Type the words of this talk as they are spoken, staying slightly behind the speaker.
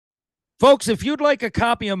Folks, if you'd like a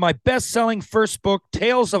copy of my best-selling first book,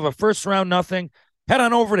 Tales of a First Round Nothing, head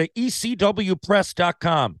on over to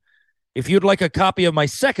ecwpress.com. If you'd like a copy of my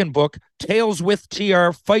second book, Tales with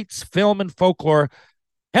TR, Fights, Film, and Folklore,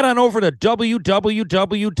 head on over to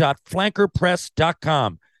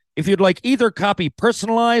www.flankerpress.com. If you'd like either copy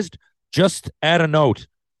personalized, just add a note.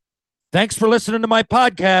 Thanks for listening to my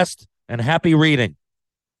podcast, and happy reading.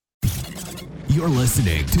 You're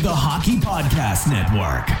listening to the Hockey Podcast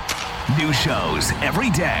Network. New shows every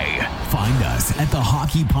day. Find us at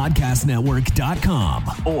thehockeypodcastnetwork.com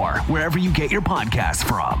or wherever you get your podcasts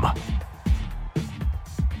from. I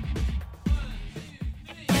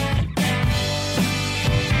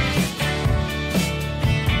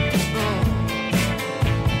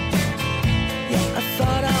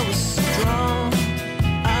thought I was strong,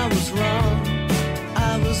 I was wrong,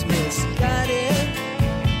 I was misguided.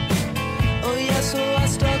 Oh yeah, so I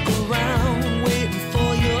stuck around waiting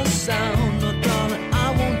for your sound. No, darling,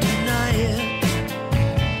 I won't deny it.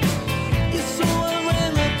 Yeah, so I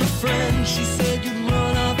rang up a friend. She said you'd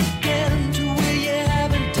run off again to where you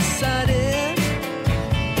haven't decided.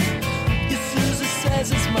 Yeah, Susie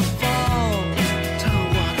says it's my fault. Tell her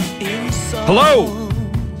what I'm insult. Hello.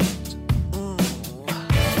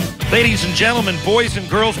 Ladies and gentlemen, boys and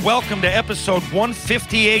girls, welcome to episode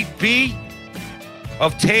 158B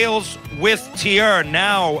of Tales with TR,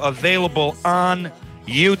 now available on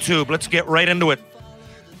YouTube. Let's get right into it.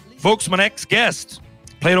 Folks, my next guest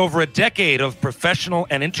played over a decade of professional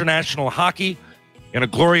and international hockey in a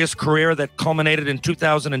glorious career that culminated in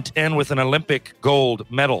 2010 with an Olympic gold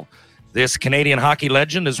medal. This Canadian hockey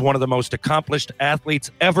legend is one of the most accomplished athletes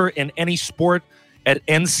ever in any sport at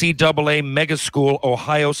NCAA mega school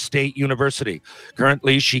Ohio State University.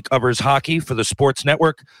 Currently, she covers hockey for the Sports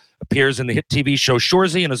Network, appears in the hit TV show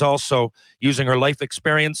Shoresy, and is also using her life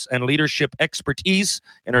experience and leadership expertise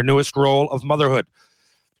in her newest role of motherhood.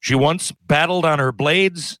 She once battled on her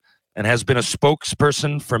blades and has been a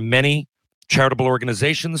spokesperson for many charitable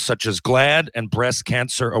organizations such as GLAAD and Breast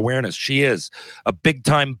Cancer Awareness. She is a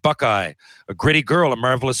big-time Buckeye, a gritty girl, a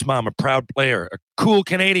marvelous mom, a proud player, a cool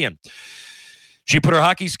Canadian. She put her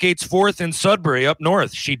hockey skates forth in Sudbury up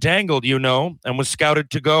north. She dangled, and was scouted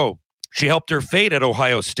to go. She helped her fate at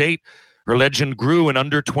Ohio State. Her legend grew in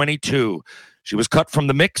under 22. She was cut from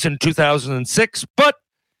the mix in 2006, but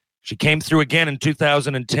she came through again in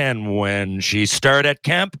 2010 when she starred at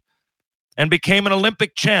camp and became an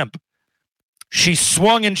Olympic champ. She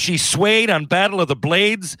swung and she swayed on Battle of the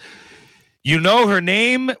Blades. You know her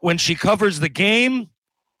name when she covers the game.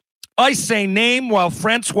 I say name while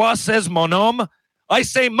Francois says mon homme. I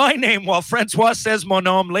say my name while Francois says mon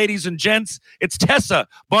homme. Ladies and gents, it's Tessa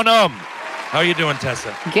Bonhomme. How are you doing,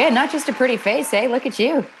 Tessa? Good. Not just a pretty face, eh? Look at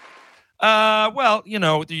you. Well,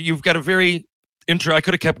 you've got a very I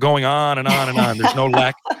could have kept going on and on and on.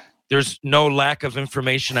 There's no lack of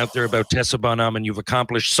information out there about Tessa Bonhomme, and you've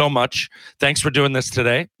accomplished so much. Thanks for doing this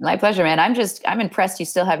today. My pleasure, man. I'm impressed you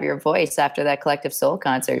still have your voice after that Collective Soul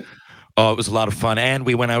concert. Oh, it was a lot of fun. And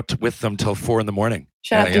we went out with them till 4 a.m.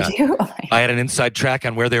 Shut up, did you? I had an inside track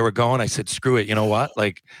on where they were going. I said, screw it. You know what?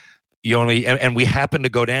 Like, and we happened to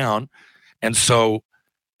go down. And so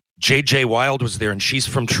JJ Wild was there, and she's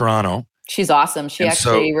from Toronto. She's awesome. She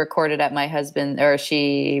actually recorded at my husband, or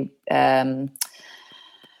she,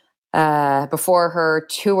 before her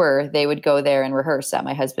tour, they would go there and rehearse at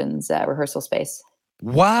my husband's rehearsal space.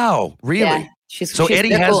 Wow. Really? Yeah, she's Eddie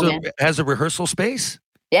cool, has a rehearsal space?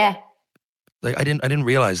 Yeah. Like I didn't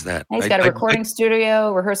realize that. He's got a recording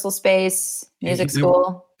studio, rehearsal space, music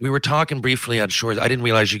school. We were talking briefly on Shores. I didn't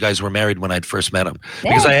realize you guys were married when I'd first met him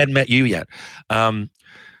because I hadn't met you yet. But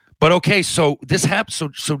okay, so this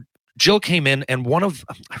happened. So Jill came in, and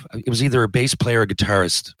it was either a bass player or a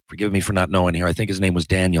guitarist. Forgive me for not knowing here. I think his name was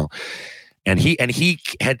Daniel, and he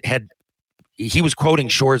was quoting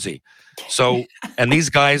Shoresy. So, and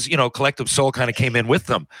these guys, Collective Soul kind of came in with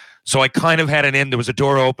them. So I kind of had an in. There was a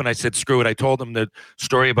door open. I said, screw it. I told them the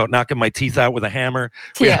story about knocking my teeth out with a hammer.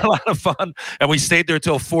 We had a lot of fun. And we stayed there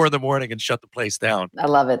till 4 a.m. and shut the place down. I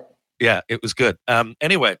love it. Yeah, it was good.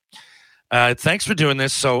 Anyway, thanks for doing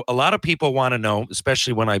this. So a lot of people want to know,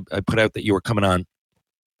 especially when I put out that you were coming on,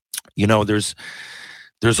 there's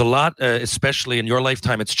a lot, especially in your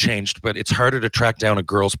lifetime, it's changed, but it's harder to track down a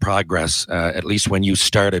girl's progress, at least when you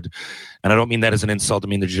started. And I don't mean that as an insult. I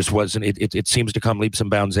mean, there just wasn't. It seems to come leaps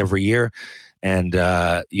and bounds every year. And,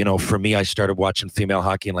 for me, I started watching female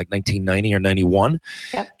hockey in like 1990 or 91.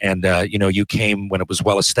 Yep. And, you came when it was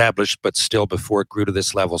well established, but still before it grew to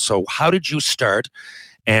this level. So how did you start?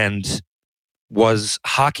 And was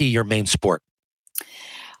hockey your main sport?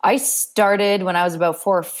 I started when I was about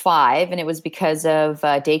 4 or 5, and it was because of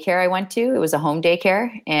daycare I went to. It was a home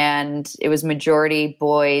daycare, and it was majority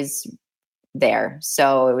boys there.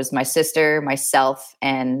 So it was my sister, myself,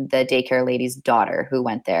 and the daycare lady's daughter who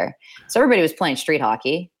went there. So everybody was playing street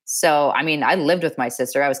hockey. So, I mean, I lived with my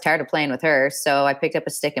sister. I was tired of playing with her. So I picked up a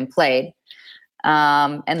stick and played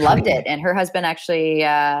and loved it. And her husband actually,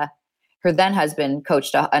 her then husband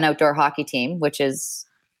coached an outdoor hockey team, which is,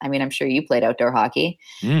 I mean, I'm sure you played outdoor hockey.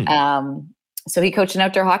 So he coached an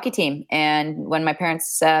outdoor hockey team. And when my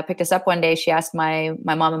parents picked us up one day, she asked my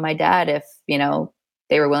mom and my dad if,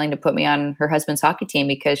 they were willing to put me on her husband's hockey team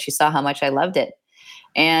because she saw how much I loved it.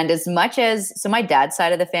 And as much as, so my dad's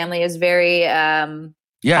side of the family is very,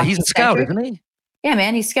 yeah, he's a scout, isn't he? Yeah,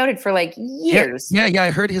 man, he scouted for like years. Yeah,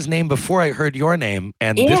 I heard his name before I heard your name.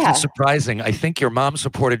 And this is surprising. I think your mom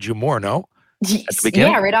supported you more, no?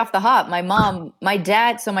 Yeah, right off the hop. My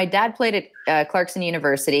dad played at Clarkson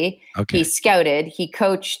University. Okay. He scouted. He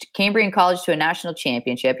coached Cambrian College to a national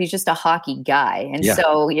championship. He's just a hockey guy. And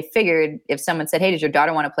so you figured if someone said, hey, does your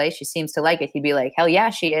daughter want to play? She seems to like it. He'd be like, hell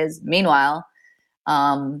yeah, she is. Meanwhile,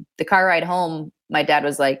 the car ride home, my dad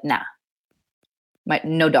was like, nah,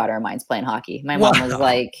 no daughter of mine's playing hockey. My mom was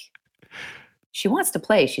like, she wants to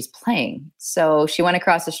play. She's playing. So she went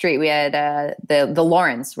across the street. We had the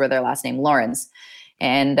Laurens were their last name, Laurens.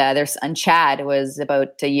 And their son Chad was about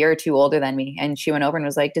a year or two older than me. And she went over and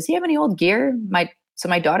was like, does he have any old gear? So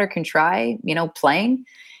my daughter can try, playing.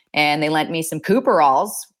 And they lent me some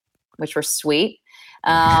Cooperalls, which were sweet.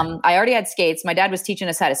 I already had skates. My dad was teaching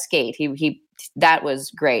us how to skate. That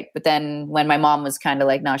was great. But then when my mom was kind of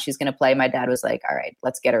like, no, she's going to play, my dad was like, all right,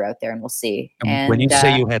 let's get her out there and we'll see. And when you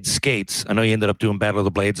say you had skates, I know you ended up doing Battle of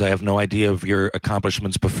the Blades. I have no idea of your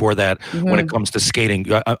accomplishments before that when it comes to skating.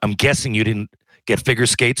 I'm guessing you didn't get figure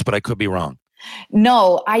skates, but I could be wrong.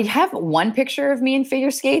 No, I have one picture of me in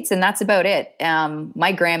figure skates, and that's about it.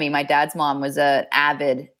 My Grammy, my dad's mom, was an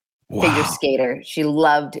avid figure skater. She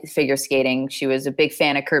loved figure skating. She was a big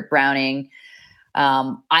fan of Kurt Browning.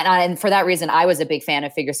 And for that reason, I was a big fan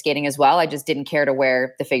of figure skating as well. I just didn't care to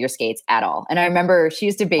wear the figure skates at all. And I remember she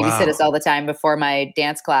used to babysit us all the time before my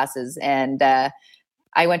dance classes. And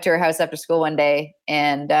I went to her house after school one day,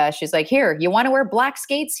 and she's like, here, you want to wear black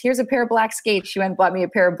skates? Here's a pair of black skates. She went and bought me a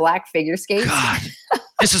pair of black figure skates. God,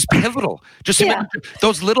 this is pivotal. Just imagine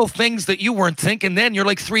those little things that you weren't thinking then. You're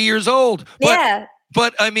like 3 years old.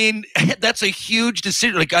 But I mean, that's a huge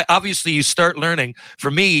decision. Like, obviously you start learning.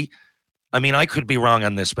 For me, I mean, I could be wrong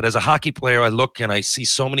on this, but as a hockey player, I look and I see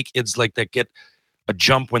so many kids like that get a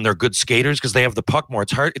jump when they're good skaters because they have the puck more.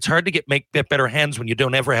 It's hard to get better hands when you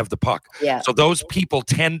don't ever have the puck. Yeah. So those people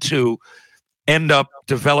tend to end up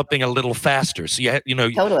developing a little faster. So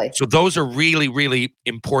totally. So those are really, really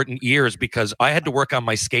important years because I had to work on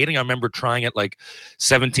my skating. I remember trying it like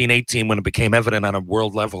 17, 18 when it became evident on a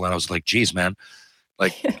world level, and I was like, geez, man.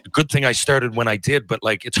 Like, good thing I started when I did, but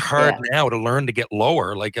like, it's hard now to learn to get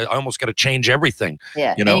lower. Like, I almost got to change everything.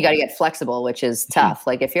 Yeah. And you got to get flexible, which is tough.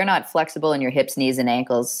 Like, if you're not flexible in your hips, knees, and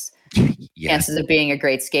ankles, chances of being a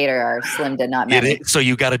great skater are slim to not many. So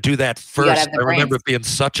you got to do that first. I remember it being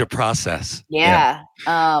such a process. Yeah.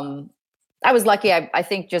 I was lucky. I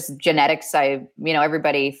think just genetics.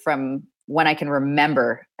 Everybody from when I can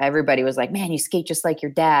remember, everybody was like, man, you skate just like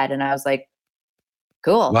your dad. And I was like,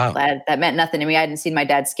 cool. Wow. That meant nothing to me. I hadn't seen my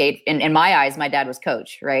dad skate. In my eyes, my dad was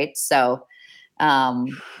coach, right? So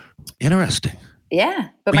interesting. Yeah.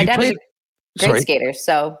 But my dad was a great skater.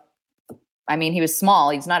 So I mean, he was small.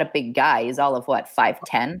 He's not a big guy. He's all of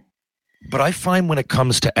 5'10". But I find when it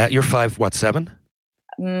comes to you're 5'7"?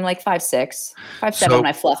 Like 5'6", 5'7" when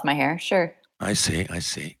I fluff my hair. Sure. I see.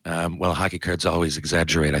 Well, hockey cards always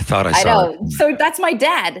exaggerate. I thought I saw it. So that's my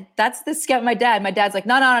dad. That's the scout. My dad. My dad's like,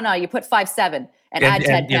 no. You put 5'7" and add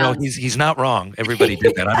 10 pounds. He's not wrong. Everybody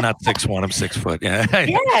did that. I'm not 6'1". I'm 6 foot. Yeah.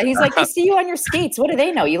 Yeah. He's like, they see you on your skates. What do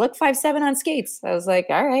they know? You look 5'7" on skates. I was like,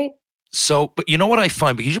 all right. So, but you know what I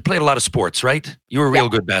find? Because you played a lot of sports, right? You were a real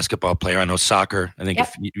good basketball player. I know soccer. I think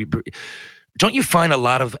don't you find a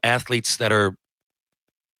lot of athletes that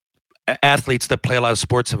play a lot of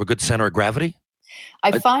sports have a good center of gravity?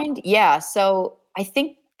 I find, So I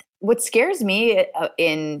think what scares me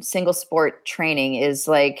in single sport training is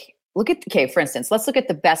like, for instance, let's look at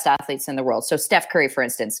the best athletes in the world. So Steph Curry, for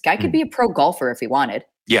instance, guy could be a pro golfer if he wanted.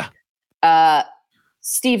 Yeah.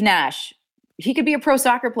 Steve Nash, he could be a pro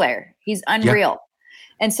soccer player. He's unreal.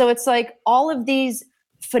 Yeah. And so it's like all of these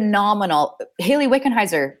phenomenal, Haley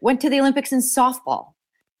Wickenheiser went to the Olympics in softball.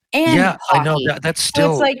 and Yeah, I know hockey. that's So it's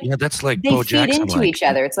still, like that's like they Bo feed Jackson into like. each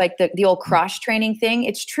other. It's like the old cross training thing.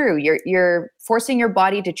 It's true. You're forcing your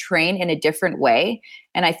body to train in a different way,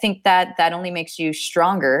 and I think that only makes you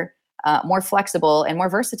stronger, more flexible, and more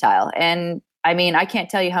versatile. And I mean, I can't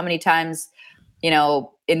tell you how many times,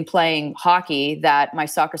 in playing hockey, that my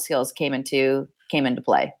soccer skills came into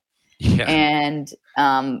play. Yeah, And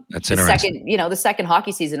that's the interesting. second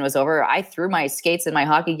hockey season was over, I threw my skates and my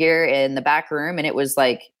hockey gear in the back room, and it was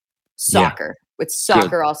like Yeah, soccer. With good.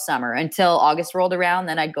 soccer all summer until August rolled around.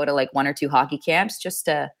 Then I'd go to like 1 or 2 hockey camps just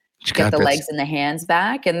to get God, the legs and the hands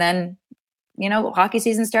back. And then, hockey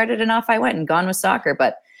season started and off I went, and gone with soccer.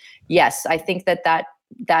 But yes, I think that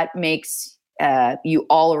makes you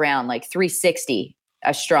all around, like 360,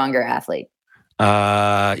 a stronger athlete.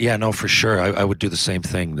 Yeah, no, for sure. I would do the same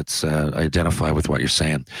thing. I identify with what you're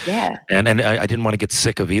saying. Yeah. And I didn't want to get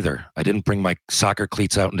sick of either. I didn't bring my soccer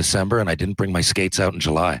cleats out in December, and I didn't bring my skates out in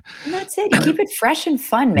July. And that's it. You keep it fresh and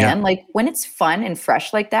fun, man. Yeah. Like when it's fun and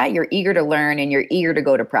fresh like that, you're eager to learn and you're eager to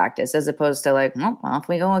go to practice, as opposed to like, well, off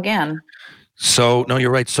we go again. So no,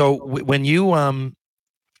 you're right. So when you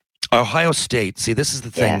Ohio State, see, this is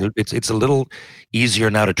the thing. Yeah. It's a little easier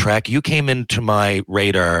now to track. You came into my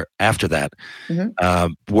radar after that,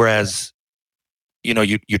 whereas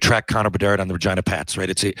you track Connor Bedard on the Regina Pats, right?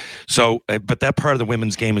 But that part of the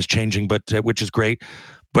women's game is changing, but which is great.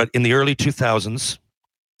 But in the early 2000s,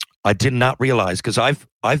 I did not realize, because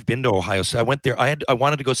I've been to Ohio State. I went there. I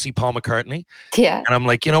wanted to go see Paul McCartney. Yeah. And I'm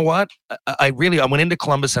like, you know what? I went into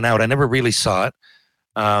Columbus and out. I never really saw it.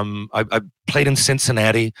 I played in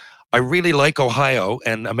Cincinnati. I really like Ohio,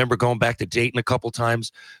 and I remember going back to Dayton a couple times.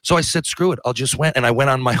 So I said, screw it, I'll just went. And I went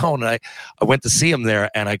on my own, and I went to see him there,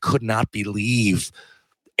 and I could not believe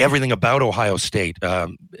everything about Ohio State.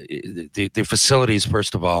 The facilities,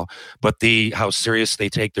 first of all, but how serious they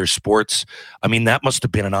take their sports. I mean, that must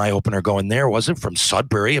have been an eye-opener going there, was it? From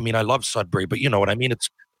Sudbury. I mean, I love Sudbury, but you know what I mean? It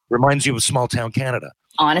reminds you of small-town Canada.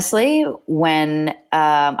 Honestly, when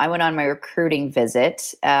I went on my recruiting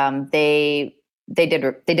visit, they did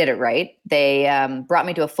it right. They brought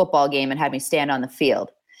me to a football game and had me stand on the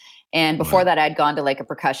field. And before that, I'd gone to like a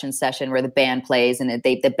percussion session where the band plays and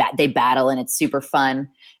they battle, and it's super fun.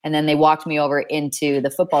 And then they walked me over into the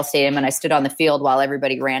football stadium, and I stood on the field while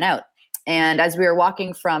everybody ran out. And as we were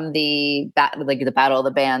walking from the Battle of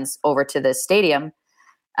the Bands over to the stadium,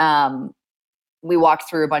 we walked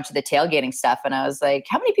through a bunch of the tailgating stuff, and I was like,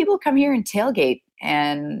 how many people come here and tailgate?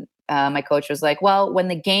 And my coach was like, well, when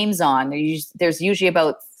the game's on, there's usually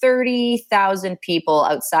about 30,000 people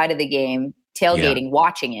outside of the game tailgating,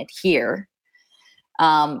 watching it here.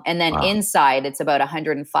 And then inside, it's about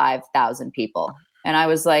 105,000 people. And I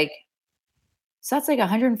was like, so that's like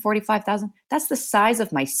 145,000? That's the size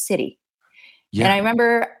of my city. Yeah. And I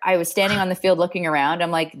remember I was standing on the field looking around.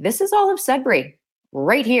 I'm like, this is all of Sudbury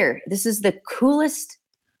right here. This is the coolest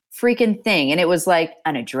freaking thing. And it was like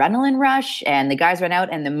an adrenaline rush, and the guys went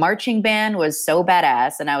out, and the marching band was so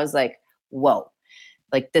badass. And I was like, whoa,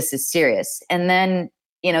 like this is serious. And then,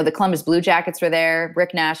 the Columbus Blue Jackets were there.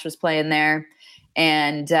 Rick Nash was playing there.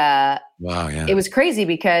 And it was crazy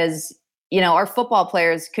because, our football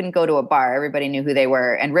players couldn't go to a bar. Everybody knew who they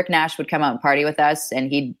were. And Rick Nash would come out and party with us,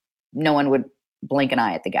 and no one would blink an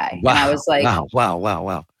eye at the guy. Wow. And I was like,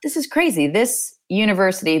 wow. This is crazy. This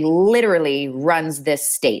university literally runs this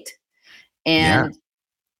state. And,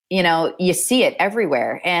 you see it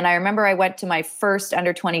everywhere. And I remember I went to my first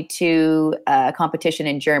under 22 competition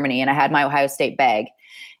in Germany, and I had my Ohio State bag.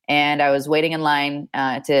 And I was waiting in line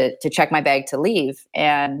to check my bag to leave.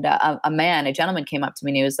 And a gentleman came up to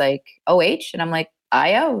me, and he was like, OH? And I'm like,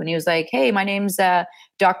 IO. And he was like, hey, my name's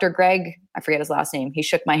Dr. Greg. I forget his last name. He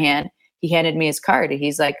shook my hand. He handed me his card.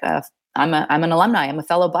 He's like, I'm an alumni. I'm a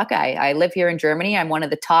fellow Buckeye. I live here in Germany. I'm one of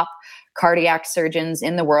the top cardiac surgeons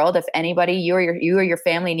in the world. If anybody, you or your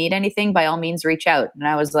family need anything, by all means, reach out. And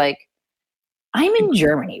I was like, I'm in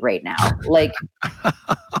Germany right now. Like,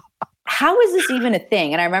 how is this even a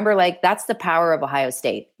thing? And I remember, like, that's the power of Ohio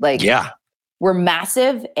State. Like, we're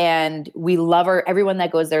massive, and we love everyone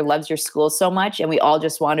that goes there loves your school so much. And we all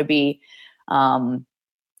just want to be,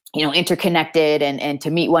 interconnected and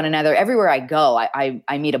to meet one another. Everywhere I go,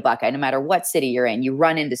 I meet a Buckeye. No matter what city you're in, you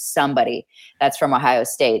run into somebody that's from Ohio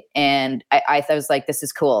State. And I was like, this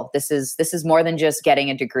is cool. This is more than just getting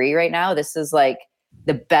a degree right now. This is like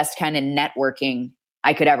the best kind of networking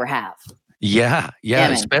I could ever have. Yeah,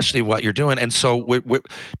 especially what you're doing. And so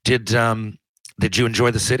did you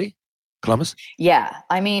enjoy the city, Columbus? Yeah.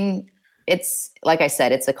 I mean, it's, like I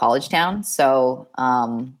said, it's a college town. So,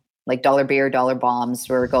 like dollar beer, dollar bombs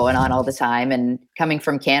were going on all the time. And coming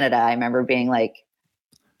from Canada, I remember being like,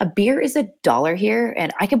 a beer is $1 here,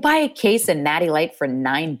 and I could buy a case of Natty Light for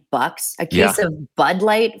 $9, a case of Bud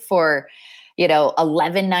Light for,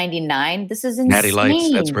 $11.99. This is insane. Natty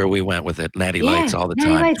Lights, that's where we went with it. Natty Lights all the Natty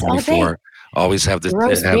time. Lights 24. all day. Always have this.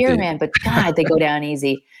 Gross beer, man, but God, they go down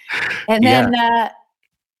easy. And then I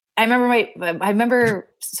remember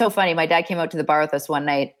so funny. My dad came out to the bar with us one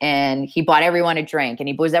night, and he bought everyone a drink, and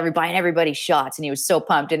he was buying everybody shots, and he was so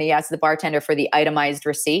pumped. And he asked the bartender for the itemized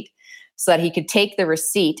receipt so that he could take the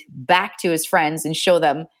receipt back to his friends and show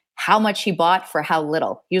them how much he bought for how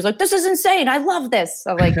little. He was like, "This is insane. I love this."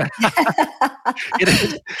 I'm like,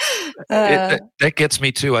 that gets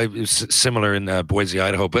me too. I was similar in Boise,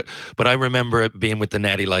 Idaho, but I remember it being with the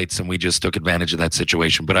Natty Lights, and we just took advantage of that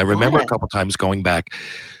situation. But I remember a couple times going back.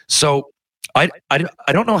 So I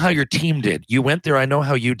don't know how your team did. You went there. I know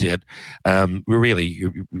how you did. Really,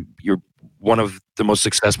 you're one of the most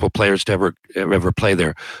successful players to ever play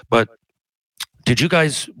there. But did you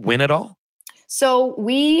guys win at all? So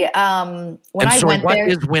we, what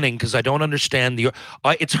is winning? Because I don't understand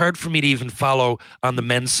it's hard for me to even follow on the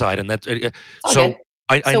men's side, and that.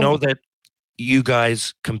 I know that you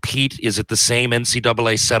guys compete. Is it the same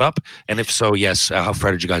NCAA setup? And if so, yes. How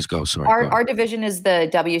far did you guys go? Sorry. Our division is the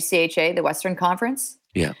WCHA, the Western Conference.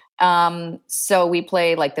 Yeah. So we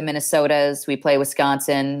play like the Minnesotas, we play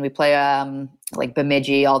Wisconsin, we play like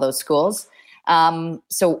Bemidji, all those schools.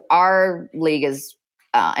 So our league is.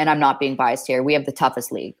 And I'm not being biased here, we have the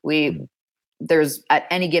toughest league. There's at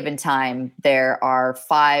any given time, there are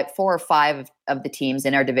 4 or 5 of the teams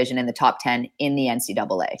in our division in the top 10 in the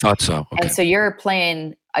NCAA. Thought so. Okay. And so you're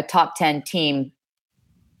playing a top 10 team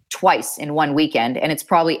twice in one weekend, and it's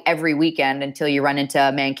probably every weekend until you run into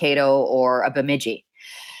a Mankato or a Bemidji.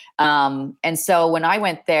 And so when I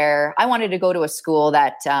went there, I wanted to go to a school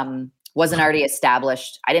that wasn't already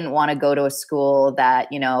established. I didn't want to go to a school that,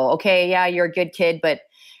 okay, yeah, you're a good kid, but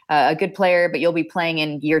a good player, but you'll be playing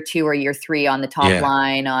in year 2 or year 3 on the top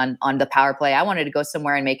line on the power play. I wanted to go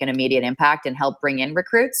somewhere and make an immediate impact and help bring in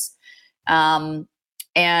recruits. And,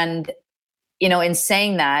 in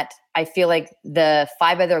saying that, I feel like the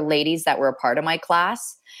 5 other ladies that were a part of my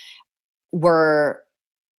class were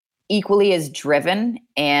equally as driven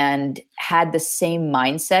and had the same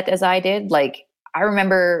mindset as I did. Like, I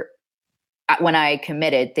remember when I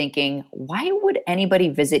committed thinking, why would anybody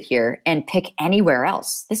visit here and pick anywhere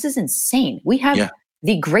else? This is insane. We have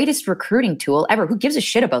the greatest recruiting tool ever. Who gives a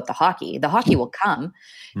shit about the hockey? The hockey will come.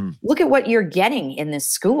 Look at what you're getting in this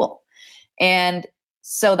school. And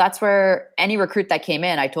so that's where any recruit that came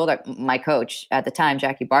in, I told my coach at the time,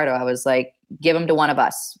 Jackie Bardo, I was like, give him to one of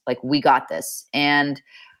us. Like, we got this. And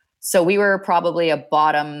so we were probably a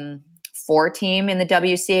bottom 4 team in the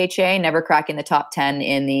WCHA, never cracking the top 10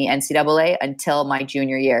 in the NCAA until my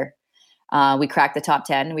junior year. We cracked the top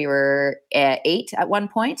 10. We were at 8 at one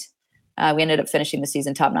point. We ended up finishing the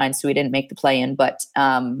season top 9, so we didn't make the play-in. But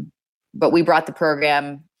we brought the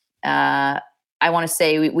program. I want to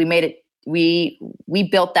say we made it. We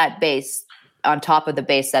built that base on top of the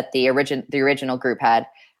base that the original group had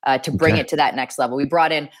to bring it to that next level. We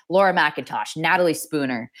brought in Laura McIntosh, Natalie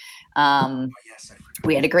Spooner.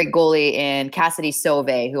 We had a great goalie in Cassidy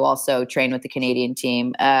Sauve, who also trained with the Canadian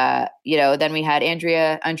team. Then we had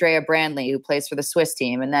Andrea Brandley, who plays for the Swiss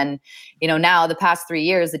team. And then, now the past 3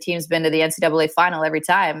 years, the team's been to the NCAA final every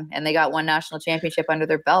time, and they got 1 national championship under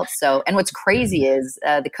their belt. So, and what's crazy is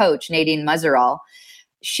the coach, Nadine Mazerall,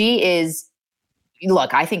 she is,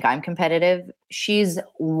 look, I think I'm competitive. She's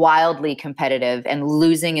wildly competitive, and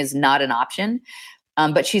losing is not an option.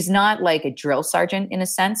 But she's not like a drill sergeant in a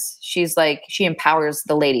sense. She's like, she empowers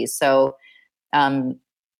the ladies. So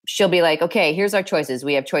she'll be like, okay, here's our choices.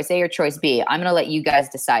 We have choice A or choice B. I'm going to let you guys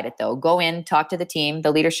decide it though. Go in, talk to the team, the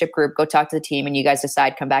leadership group, go talk to the team, and you guys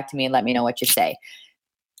decide, come back to me and let me know what you say.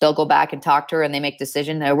 They'll go back and talk to her, and they make a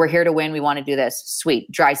decision. We're here to win. We want to do this.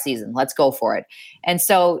 Sweet. Dry season. Let's go for it. And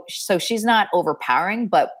so she's not overpowering,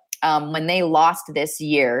 but when they lost this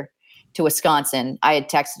year to Wisconsin, I had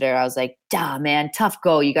texted her. I was like, "Duh, man, tough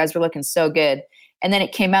go. You guys were looking so good." And then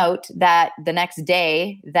it came out that the next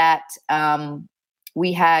day that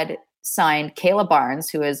we had signed Kayla Barnes,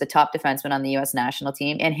 who is a top defenseman on the U.S. national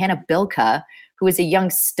team, and Hannah Bilka, who is a young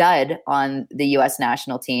stud on the U.S.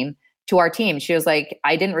 national team, to our team. She was like,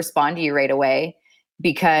 "I didn't respond to you right away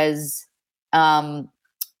because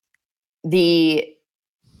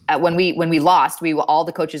when we lost, all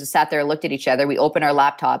the coaches sat there, looked at each other. We opened our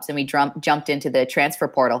laptops and we jumped into the transfer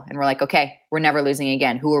portal, and we're like, okay, we're never losing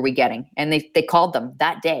again. Who are we getting?" And they called them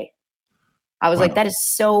that day. I was like,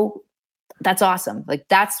 that's awesome. Like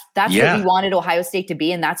that's what we wanted Ohio State to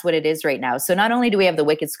be, and that's what it is right now. So not only do we have the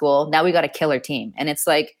wicked school, now we got a killer team, and it's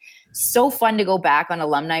like so fun to go back on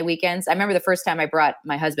alumni weekends. I remember the first time I brought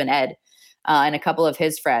my husband, Ed, and a couple of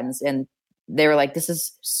his friends, and they were like, this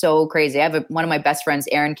is so crazy. I have one of my best friends,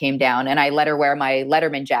 Erin, came down, and I let her wear my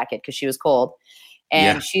Letterman jacket because she was cold.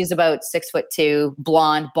 And she's about 6'2",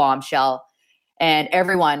 blonde, bombshell. And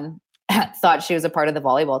everyone thought she was a part of the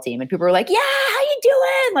volleyball team. And people were like, yeah, how you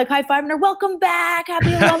doing? Like high-fiving her, welcome back,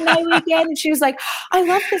 happy alumni weekend. And she was like, I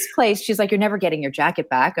love this place. She's like, you're never getting your jacket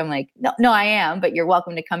back. I'm like, no, I am, but you're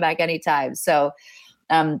welcome to come back anytime. So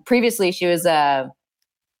previously she was a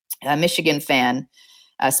Michigan fan,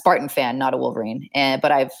 a Spartan fan, not a Wolverine.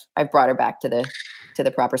 But I've brought her back to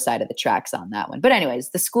the proper side of the tracks on that one. But anyways,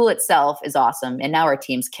 the school itself is awesome. And now our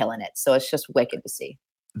team's killing it. So it's just wicked to see.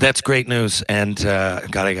 That's great news. And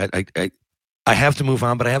God, I have to move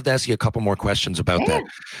on, but I have to ask you a couple more questions about that.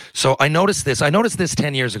 So I noticed this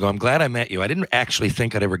 10 years ago. I'm glad I met you. I didn't actually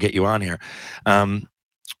think I'd ever get you on here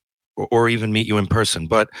or even meet you in person.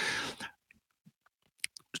 But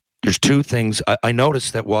there's two things. I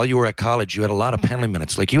noticed that while you were at college, you had a lot of penalty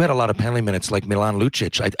minutes. Like you had a lot of penalty minutes like Milan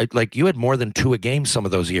Lucic. I like you had more than 2 a game some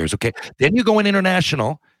of those years. Okay. Then you go in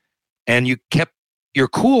international and you're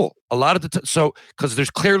cool a lot of the time. So, because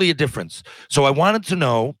there's clearly a difference. So I wanted to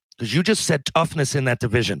know, because you just said toughness in that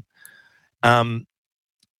division.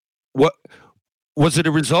 What was it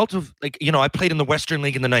a result of, like, I played in the Western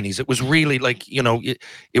League in the 90s. It was really like,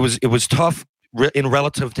 it was tough in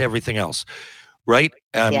relative to everything else. Right.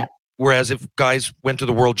 Whereas if guys went to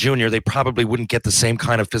the World Junior, they probably wouldn't get the same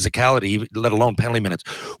kind of physicality, let alone penalty minutes.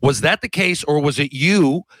 Was that the case, or was it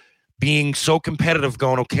you being so competitive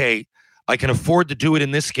going, okay, I can afford to do it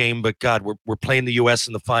in this game, but God, we're playing the U.S.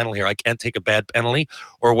 in the final here. I can't take a bad penalty.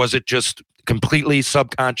 Or was it just completely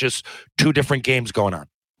subconscious, 2 different games going on?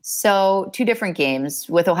 So 2 different games.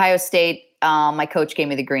 With Ohio State, my coach gave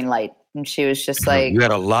me the green light. And she was just like... You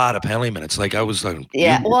had a lot of penalty minutes. Like I was like...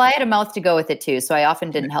 Yeah, well, I had a mouth to go with it too, so I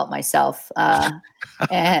often didn't help myself.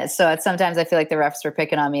 And so sometimes I feel like the refs were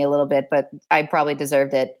picking on me a little bit, but I probably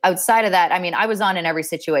deserved it. Outside of that, I mean, I was on in every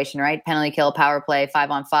situation, right? Penalty kill, power play,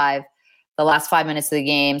 5-on-5, the last 5 minutes of the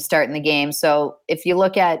game, starting the game. So if you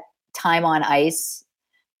look at time on ice,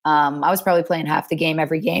 I was probably playing half the game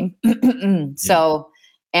every game. So...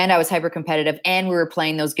 And I was hyper competitive, and we were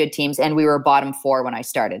playing those good teams, and we were bottom 4 when I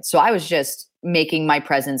started. So I was just making my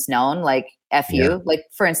presence known, like F you. Yeah. Like,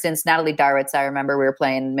 for instance, Natalie Darwitz, I remember we were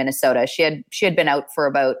playing Minnesota. She had been out for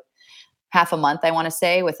about half a month, I want to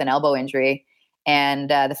say, with an elbow injury. And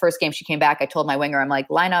the first game she came back, I told my winger, I'm like,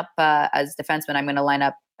 line up as defenseman. I'm going to line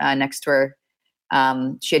up next to her.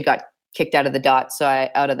 She had got kicked out of the dot,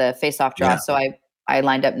 out of the face-off draw. Yeah. So I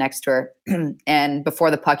lined up next to her, and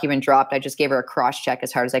before the puck even dropped, I just gave her a cross check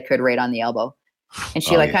as hard as I could right on the elbow. And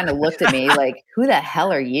she kind of looked at me like, who the hell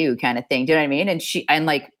are you, kind of thing. Do you know what I mean? And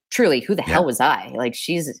like, truly, who the hell was I? Like,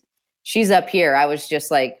 she's up here. I was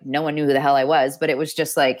just like, no one knew who the hell I was, but it was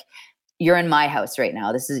just like, you're in my house right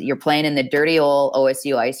now. You're playing in the dirty old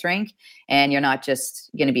OSU ice rink, and you're not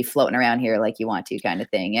just going to be floating around here like you want to, kind of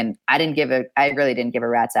thing. And I really didn't give a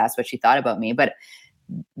rat's ass what she thought about me, but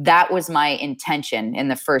that was my intention in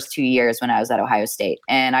the first 2 years when I was at Ohio State.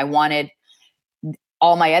 And I wanted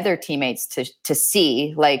all my other teammates to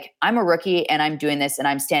see, like, I'm a rookie and I'm doing this and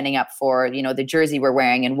I'm standing up for, the jersey we're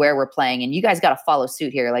wearing and where we're playing. And you guys got to follow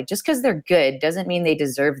suit here. Like, just because they're good doesn't mean they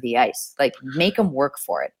deserve the ice. Like, make them work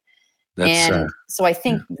for it. So I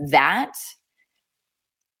think that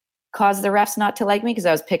caused the refs not to like me because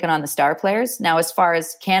I was picking on the star players. Now, as far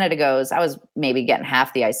as Canada goes, I was maybe getting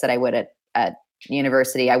half the ice that I would at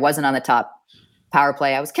university. I wasn't on the top power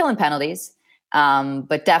play. I was killing penalties,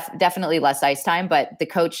 but definitely less ice time. But the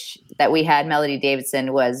coach that we had, Melody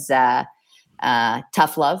Davidson, was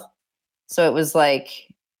tough love. So it was like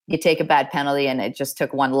you take a bad penalty and it just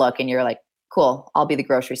took one look and you're like, cool, I'll be the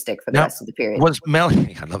grocery stick for the rest of the period. Was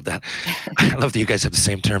Melanie, I love that. I love that you guys have the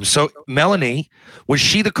same terms. So Melanie, was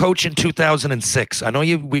she the coach in 2006? I know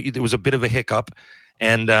there was a bit of a hiccup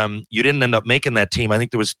and you didn't end up making that team. I think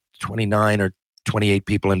there was 29 or 28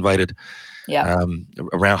 people invited,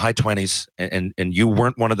 around high 20s, and you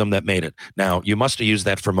weren't one of them that made it. Now, you must have used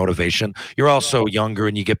that for motivation. You're also younger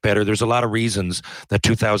and you get better. There's a lot of reasons that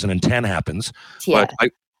 2010 happens. Yeah.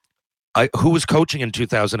 But who was coaching in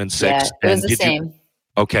 2006? Yeah, it was the same.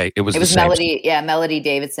 It was Melody. Yeah, Melody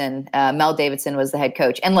Davidson. Mel Davidson was the head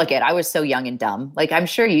coach. And look, I was so young and dumb. Like, I'm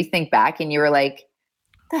sure you think back and you were like,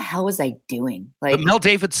 the hell was I doing? Like, but Mel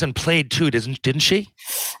Davidson played too, didn't she?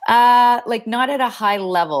 Like, not at a high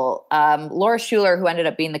level. Laura Schuler, who ended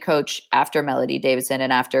up being the coach after Melody Davidson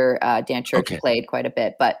and after Dan Church, played quite a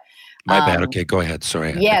bit. But my bad. Okay, go ahead.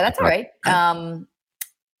 Sorry. Yeah, that's all right. I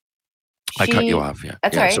cut you off. Yeah,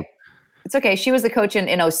 that's all right. It's okay. She was the coach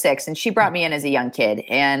in 06, and she brought me in as a young kid,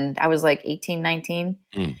 and I was like 18, 19.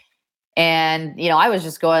 And, I was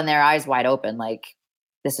just going there, eyes wide open, like,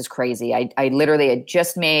 this is crazy. I literally had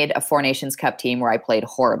just made a Four Nations Cup team where I played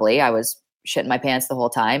horribly. I was shitting my pants the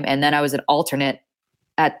whole time. And then I was an alternate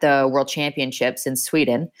at the World Championships in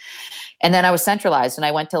Sweden. And then I was centralized, and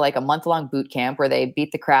I went to like a month-long boot camp where they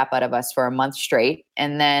beat the crap out of us for a month straight.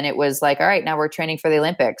 And then it was like, all right, now we're training for the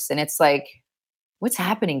Olympics. And it's like, what's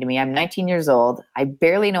happening to me? I'm 19 years old. I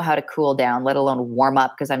barely know how to cool down, let alone warm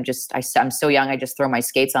up, because I'm so young. I just throw my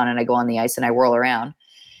skates on and I go on the ice and I whirl around.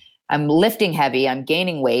 I'm lifting heavy. I'm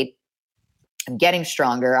gaining weight. I'm getting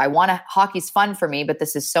stronger. Hockey's fun for me, but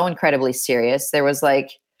this is so incredibly serious. There was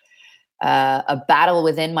like a battle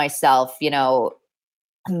within myself.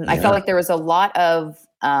 I felt like there was a lot of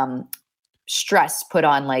stress put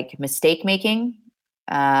on like mistake making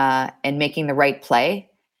and making the right play.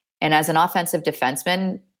 And as an offensive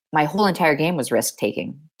defenseman, my whole entire game was risk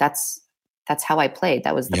taking. That's how I played.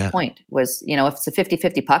 That was the point was, if it's a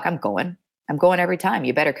 50-50 puck, I'm going every time.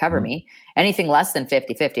 You better cover me. Anything less than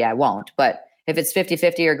 50-50, I won't. But if it's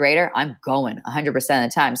 50-50 or greater, I'm going 100% of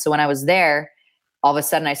the time. So when I was there, all of a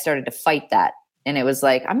sudden I started to fight that. And it was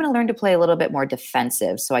like, I'm going to learn to play a little bit more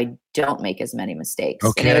defensive so I don't make as many mistakes.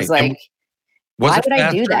 Okay. And it was like, why would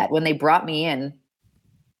I do that when they brought me in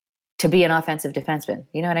to be an offensive defenseman?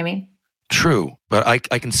 You know what I mean? True, but I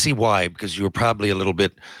can see why, because you were probably you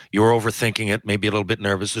were overthinking it, maybe a little bit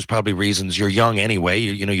nervous. There's probably reasons. You're young anyway.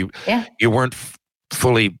 You weren't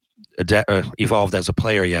fully evolved as a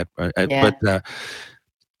player yet. But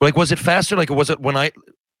like, was it faster? Like, was it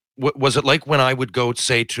like when I would go,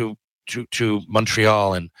 say, to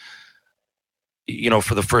Montreal and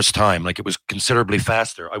for the first time, like it was considerably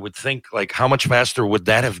faster. I would think, like, how much faster would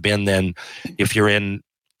that have been than if you're in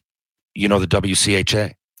the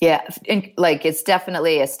WCHA? Yeah, like it's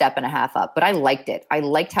definitely a step and a half up, but I liked it. I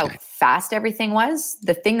liked how fast everything was.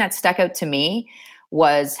 The thing that stuck out to me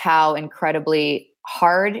was how incredibly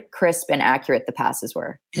hard, crisp, and accurate the passes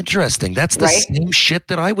were. Interesting. That's the same shit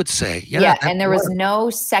that I would say. Yeah, and there was no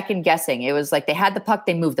second guessing. It was like they had the puck,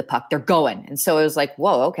 they moved the puck, they're going. And so it was like,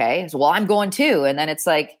 whoa, okay. So, well, I'm going too. And then it's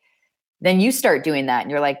like, then you start doing that and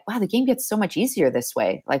you're like, wow, the game gets so much easier this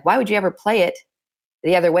way. Like, why would you ever play it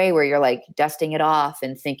the other way where you're like dusting it off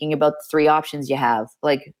and thinking about the three options you have?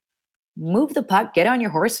 Like, move the puck, get on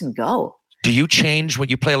your horse and go. Do you change when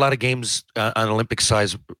you play a lot of games on Olympic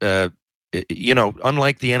size?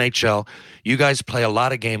 Unlike the NHL, you guys play a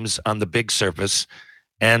lot of games on the big surface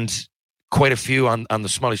and quite a few on the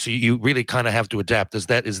smaller. So you really kind of have to adapt. Is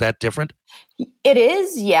that different? It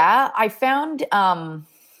is, yeah. I found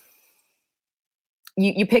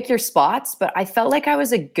you pick your spots, but I felt like I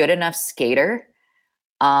was a good enough skater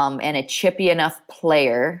and a chippy enough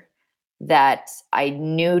player that I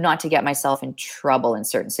knew not to get myself in trouble in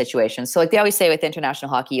certain situations. So like they always say with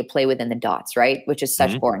international hockey, you play within the dots, right? Which is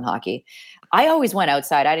such boring hockey. I always went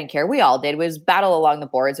outside. I didn't care. We all did. It was battle along the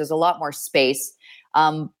boards. There's a lot more space.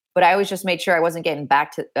 But I always just made sure I wasn't getting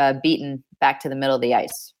beaten back to the middle of the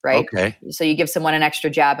ice, right? Okay. So you give someone an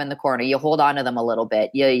extra jab in the corner. You hold on to them a little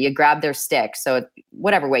bit. You grab their stick. So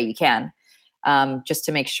whatever way you can, just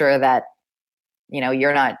to make sure that,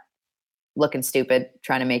 you're not looking stupid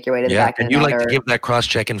trying to make your way to the back of the net. And you like to give that cross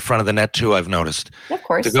check in front of the net too, I've noticed. Of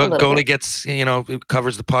course. The goalie gets,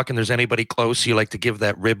 covers the puck and there's anybody close, you like to give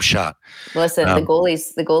that rib shot. Listen, the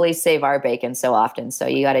goalies save our bacon so often, so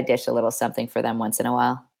you got to dish a little something for them once in a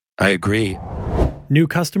while. I agree. New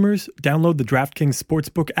customers, download the DraftKings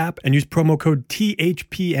Sportsbook app and use promo code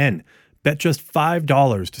THPN. Bet just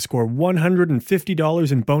 $5 to score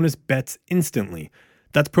 $150 in bonus bets instantly.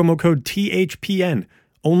 That's promo code THPN.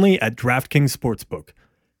 Only at DraftKings Sportsbook.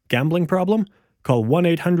 Gambling problem? Call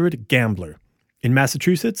 1-800-GAMBLER. In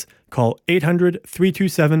Massachusetts, call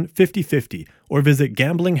 800-327-5050 or visit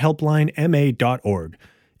gamblinghelplinema.org.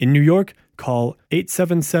 In New York, call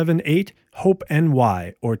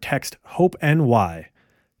 877-8-HOPE-NY or text HOPE-NY.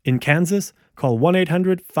 In Kansas, call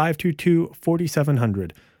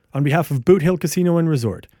 1-800-522-4700 on behalf of Boot Hill Casino and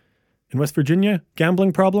Resort. In West Virginia,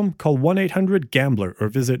 gambling problem? Call 1-800-GAMBLER or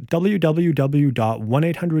visit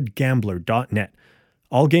www.1800gambler.net.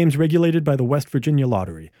 All games regulated by the West Virginia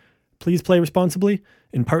Lottery. Please play responsibly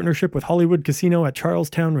in partnership with Hollywood Casino at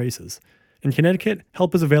Charlestown Races. In Connecticut,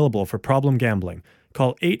 help is available for problem gambling.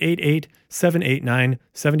 Call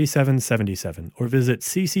 888-789-7777 or visit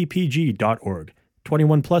ccpg.org.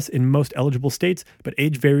 21 plus in most eligible states, but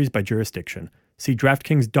age varies by jurisdiction. See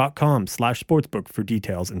DraftKings.com/sportsbook for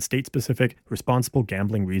details and state-specific responsible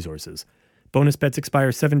gambling resources. Bonus bets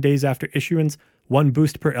expire 7 days after issuance. 1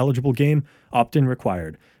 boost per eligible game. Opt-in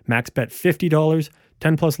required. Max bet $50.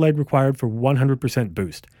 10 plus leg required for 100%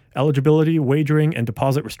 boost. Eligibility, wagering, and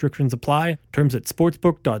deposit restrictions apply. Terms at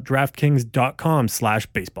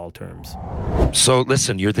sportsbook.draftkings.com/baseball terms. So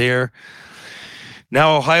listen, you're there.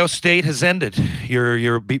 Now Ohio State has ended.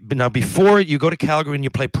 Now before you go to Calgary and you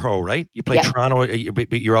play pro, right? You play Toronto,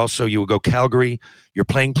 but you go Calgary. You're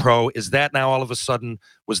playing pro. Is that now all of a sudden?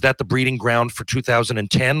 Was that the breeding ground for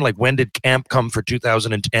 2010? Like when did camp come for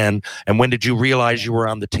 2010, and when did you realize you were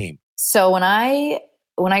on the team? So when I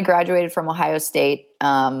graduated from Ohio State,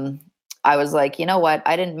 I was like, you know what?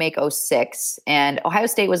 I didn't make 06, and Ohio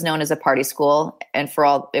State was known as a party school, and for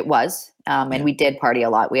all it was, and we did party a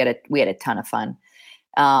lot. We had a ton of fun.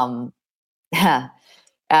 And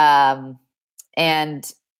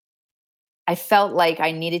I felt like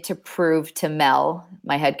I needed to prove to Mel,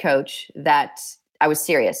 my head coach, that I was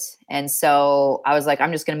serious. And so I was like,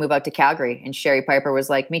 I'm just going to move out to Calgary. And Sherry Piper was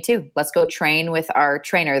like, me too. Let's go train with our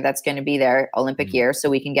trainer that's going to be there Olympic year so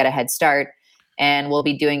we can get a head start. And we'll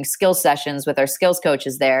be doing skill sessions with our skills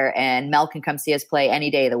coaches there. And Mel can come see us play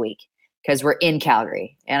any day of the week because we're in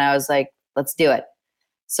Calgary. And I was like, let's do it.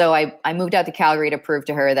 So I moved out to Calgary to prove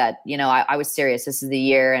to her that, I was serious. This is the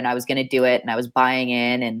year and I was going to do it and I was buying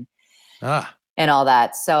in and all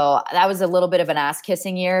that. So that was a little bit of an ass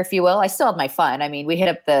kissing year, if you will. I still had my fun. I mean, we hit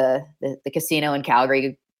up the casino in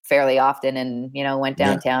Calgary fairly often and, went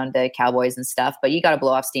downtown to Cowboys and stuff, but you got to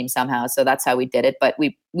blow off steam somehow. So that's how we did it. But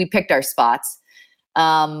we picked our spots.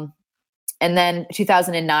 And then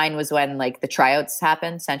 2009 was when like the tryouts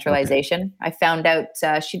happened, centralization. Okay. I found out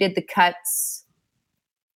she did the cuts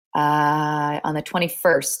on the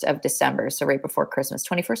 21st of December. So right before Christmas,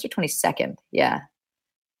 21st or 22nd. Yeah.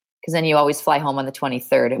 Because then you always fly home on the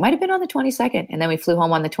 23rd. It might have been on the 22nd. And then we flew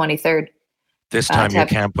home on the 23rd. This time your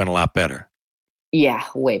camp went a lot better. Yeah,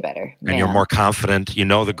 way better. And you're more confident. You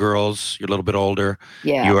know the girls. You're a little bit older.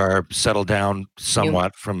 Yeah. You are settled down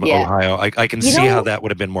somewhat from Ohio. I can see how that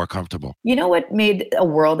would have been more comfortable. You know what made a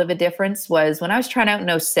world of a difference was when I was trying out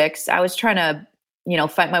in 06, I was trying to,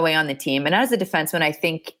 fight my way on the team. And as a defenseman, I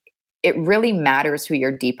think it really matters who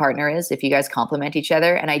your D partner is if you guys complement each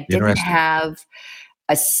other. And I didn't have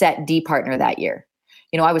a set D partner that year.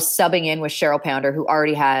 I was subbing in with Cheryl Pounder, who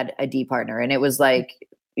already had a D partner. And it was like,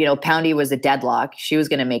 Poundy was a deadlock. She was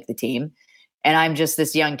going to make the team. And I'm just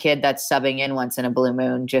this young kid that's subbing in once in a blue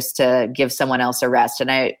moon just to give someone else a rest. And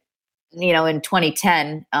in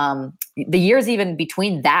 2010, the years even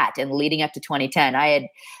between that and leading up to 2010, I had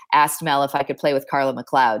asked Mel if I could play with Carla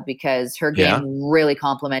McLeod because her game really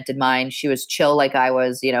complemented mine. She was chill like I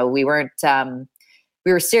was. We weren't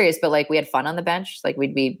we were serious, but like we had fun on the bench. Like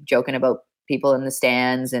we'd be joking about people in the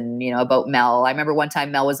stands and, about Mel. I remember one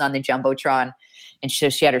time Mel was on the Jumbotron and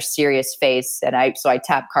she had her serious face. And I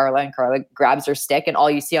tap Carla and Carla grabs her stick and all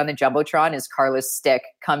you see on the Jumbotron is Carla's stick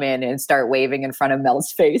come in and start waving in front of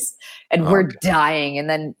Mel's face. And we're dying. And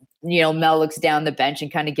then, Mel looks down the bench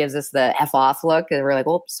and kind of gives us the F off look. And we're like,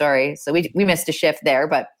 oh, sorry. So we missed a shift there,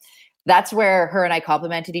 but that's where her and I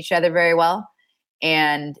complimented each other very well.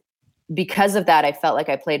 And because of that, I felt like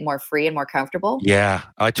I played more free and more comfortable. Yeah,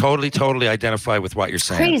 I totally identify with what you're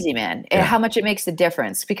saying. Crazy, man. Yeah. How much it makes a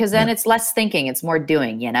difference because then it's less thinking, it's more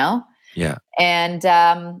doing, Yeah. And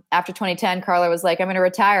after 2010, Carla was like, I'm going to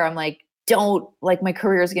retire. I'm like, don't, like my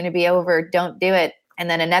career is going to be over. Don't do it.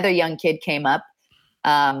 And then another young kid came up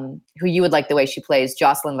who you would like the way she plays,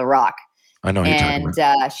 Jocelyn LaRock. I know. And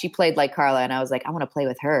she played like Carla. And I was like, I want to play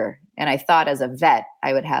with her. And I thought as a vet,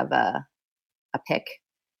 I would have a pick.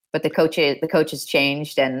 But the coaches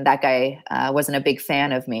changed, and that guy wasn't a big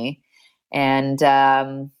fan of me. And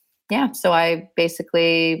so I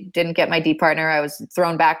basically didn't get my D partner. I was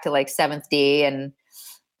thrown back to like 7th D, and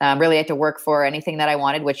really had to work for anything that I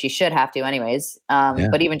wanted, which you should have to anyways.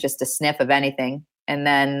 But even just a sniff of anything. And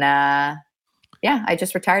then, I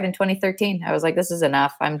just retired in 2013. I was like, this is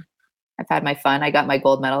enough. I've had my fun. I got my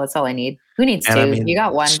gold medal. That's all I need. Who needs two? You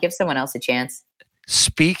got one. Give someone else a chance.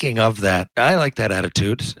 Speaking of that, I like that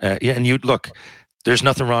attitude. And you look, there's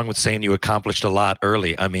nothing wrong with saying you accomplished a lot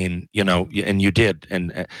early. I mean, and you did,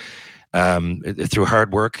 and through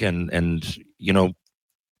hard work and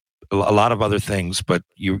a lot of other things, but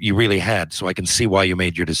you really had. So I can see why you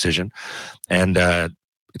made your decision. And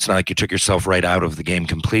it's not like you took yourself right out of the game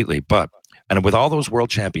completely, and with all those world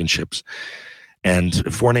championships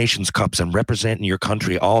and Four Nations Cups and representing your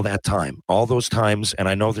country all those times, and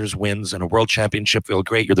I know there's wins and a world championship feel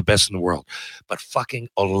great, you're the best in the world, but fucking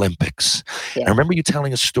Olympics. Yeah. I remember you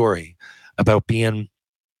telling a story about being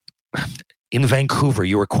in Vancouver.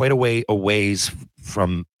 You were quite a ways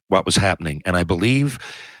from what was happening, and I believe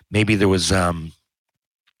maybe there was it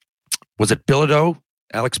Bilodeau?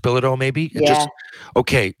 Alex Bilodeau, maybe? Yeah.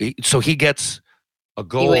 Okay, so he gets A He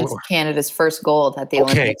goal. wins Canada's first gold at the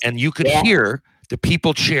Olympics. And you could hear the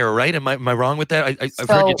people cheer, right? Am I wrong with that? I've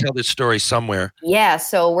heard you tell this story somewhere. Yeah,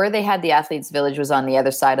 so where they had the athletes' village was on the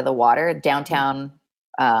other side of the water, downtown.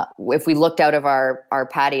 If we looked out of our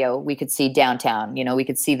patio, we could see downtown. You know, we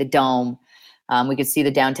could see the dome, we could see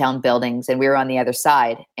the downtown buildings, and we were on the other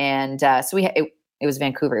side. And so it was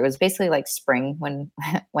Vancouver. It was basically like spring when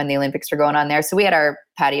the Olympics were going on there. So we had our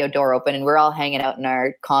patio door open, and we're all hanging out in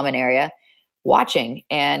our common area watching.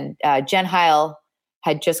 And Jen Heil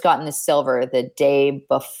had just gotten the silver the day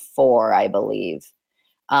before, I believe.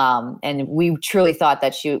 And we truly thought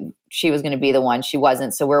that she was going to be the one. She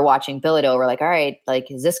wasn't. So we're watching Bilodeau. We're like, all right, like,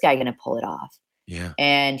 is this guy going to pull it off? Yeah.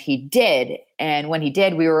 And he did. And when he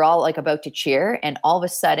did, we were all like about to cheer. And all of a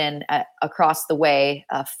sudden, across the way,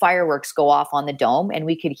 fireworks go off on the dome, and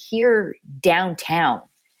we could hear downtown.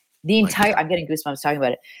 I'm getting goosebumps talking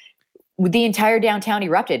about it. The entire downtown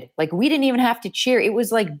erupted. Like, we didn't even have to cheer. It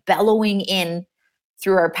was like bellowing in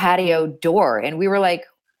through our patio door. And we were like,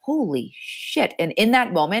 holy shit. And in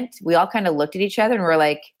that moment, we all kind of looked at each other and we're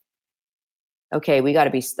like, okay, we got to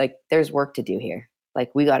be like, there's work to do here. Like,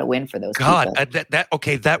 we got to win for those people.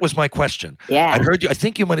 That was my question. Yeah. I heard you. I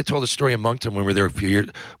think you might have told the story in Moncton when we were there a few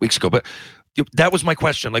weeks ago, but that was my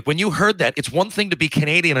question. Like, when you heard that, it's one thing to be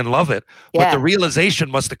Canadian and love it, but the realization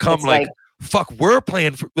must have come like fuck, we're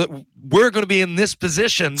going to be in this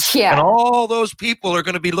position, and all those people are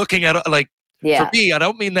going to be looking at like. For me, I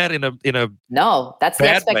don't mean that in a no, that's the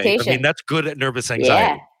expectation. Way. I mean, that's good at nervous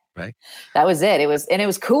anxiety, right? That was it. It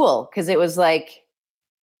was cool because it was like,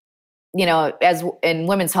 you know, as in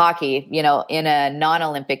women's hockey, you know, in a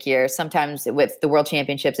non-Olympic year, sometimes with the World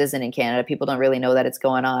Championships isn't in Canada, people don't really know that it's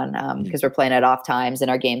going on because we're playing at off times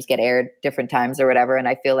and our games get aired different times or whatever. And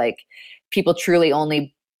I feel like people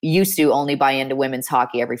truly used to only buy into women's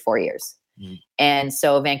hockey every 4 years. And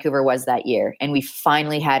so Vancouver was that year, and we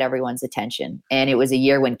finally had everyone's attention. And it was a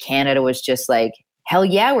year when Canada was just like, hell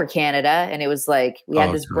yeah, we're Canada. And it was like, we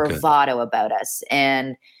had this bravado about us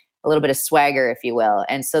and a little bit of swagger, if you will.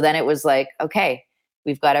 And so then it was like, okay,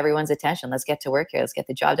 we've got everyone's attention. Let's get to work here. Let's get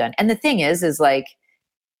the job done. And the thing is like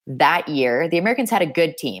that year, the Americans had a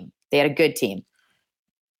good team. They had a good team.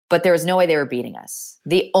 But there was no way they were beating us.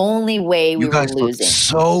 The only way we were losing.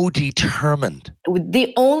 So determined.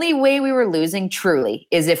 The only way we were losing truly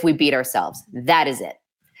is if we beat ourselves. That is it.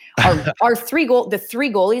 The three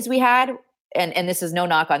goalies we had, and this is no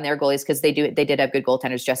knock on their goalies because they did have good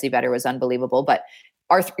goaltenders. Jesse Vetter was unbelievable, but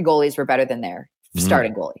our three goalies were better than their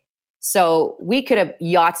starting goalie. So we could have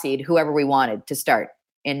Yahtzeed whoever we wanted to start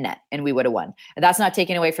in net, and we would have won. And that's not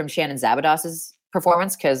taking away from Shannon Zabados's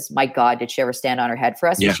performance, because my God, did she ever stand on her head for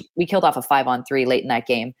us? Yeah. We killed off a 5-on-3 late in that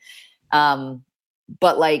game.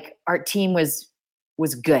 But like, our team was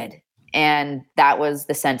good. And that was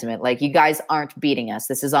the sentiment. Like, you guys aren't beating us.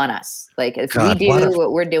 This is on us. Like, if we do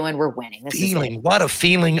what we're doing, we're winning. What a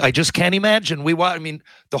feeling. I just can't imagine. I mean,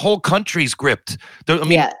 the whole country's gripped.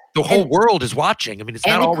 The whole world is watching. I mean, it's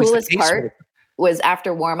not always the case. The coolest part was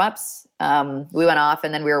after warm-ups, we went off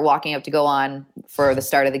and then we were walking up to go on for the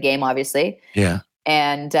start of the game, obviously. Yeah.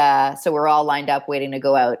 And so we're all lined up waiting to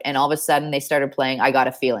go out. And all of a sudden they started playing I Got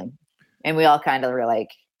a Feeling. And we all kind of were like,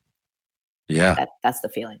 yeah, that's the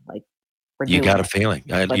feeling. Like, you got a feeling.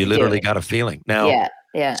 You literally got a feeling. Now,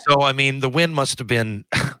 yeah. So, I mean, the win must have been,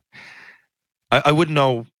 I wouldn't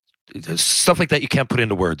know, stuff like that you can't put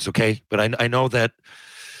into words, okay? But I know that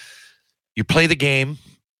you play the game.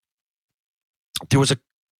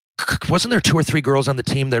 Wasn't there 2 or 3 girls on the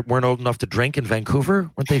team that weren't old enough to drink in Vancouver?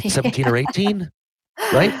 Weren't they 17 or 18?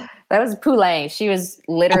 Right? That was Poulain. She was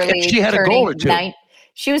literally she had a goal or two.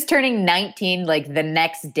 She was turning 19 like the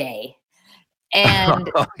next day. And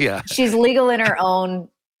she's legal in her own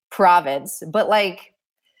province. But like,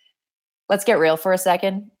 let's get real for a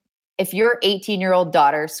second. If your 18-year-old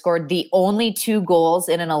daughter scored the only 2 goals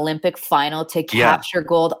in an Olympic final to capture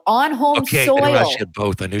gold on home soil. I she had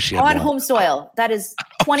both. I knew she had on one. home soil. That is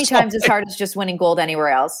 20 times as hard as just winning gold anywhere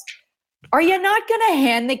else. Are you not going to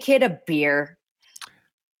hand the kid a beer? I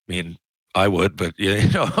mean, I would, but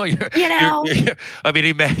I mean,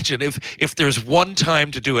 imagine if there's one time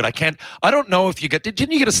to do it. I don't know if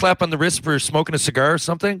didn't you get a slap on the wrist for smoking a cigar or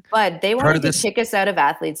something? But they wanted to kick us out of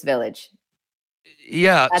Athletes Village.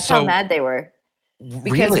 Yeah. That's how mad they were.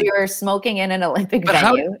 Because we were smoking in an Olympic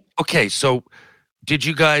venue. So did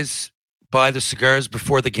you guys buy the cigars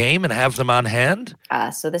before the game and have them on hand?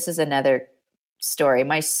 So this is another story.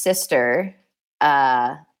 My sister,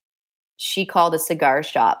 she called a cigar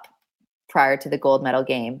shop prior to the gold medal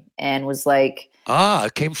game and was like,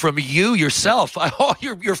 it came from you yourself.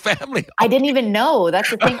 Your family. I didn't even know. That's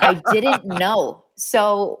the thing. I didn't know.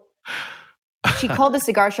 So she called the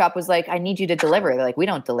cigar shop, was like, I need you to deliver. They're like, we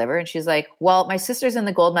don't deliver. And she's like, well, my sister's in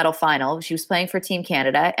the gold medal final. She was playing for Team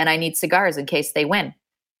Canada and I need cigars in case they win.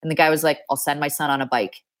 And the guy was like, I'll send my son on a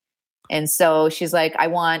bike. And so she's like, I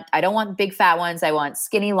don't want big fat ones. I want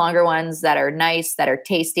skinny, longer ones that are nice, that are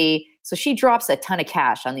tasty. So she drops a ton of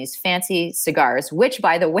cash on these fancy cigars, which,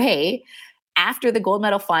 by the way, after the gold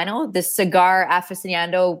medal final, the Cigar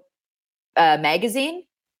Aficionado magazine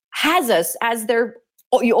has us as their,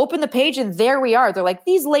 you open the page and there we are. They're like,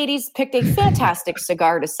 these ladies picked a fantastic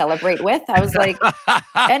cigar to celebrate with. I was like,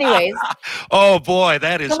 anyways. Oh boy,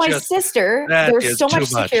 that is so my just, sister, there's so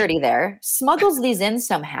much much security there, smuggles these in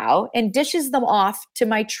somehow and dishes them off to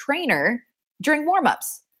my trainer during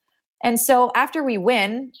warm-ups. And so after we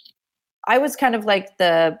win, I was kind of like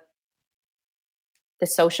the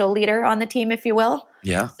social leader on the team, if you will.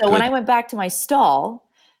 Yeah. So when I went back to my stall,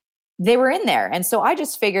 they were in there. And so I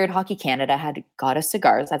just figured Hockey Canada had got us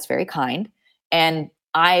cigars. That's very kind. And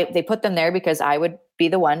they put them there because I would be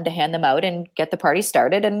the one to hand them out and get the party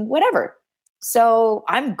started and whatever. So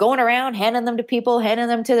I'm going around handing them to people, handing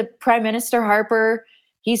them to the Prime Minister Harper.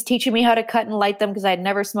 He's teaching me how to cut and light them because I'd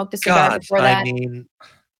never smoked a cigar before that.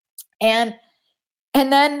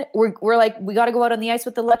 And then we're like, we got to go out on the ice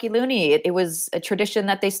with the Lucky Looney. It was a tradition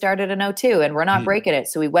that they started in 2002 and we're not breaking it.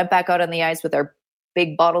 So we went back out on the ice with our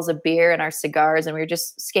big bottles of beer and our cigars and we were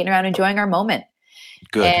just skating around enjoying our moment.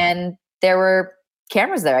 Good. And there were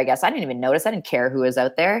cameras there, I guess. I didn't even notice. I didn't care who was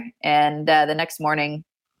out there. And the next morning,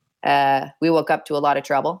 we woke up to a lot of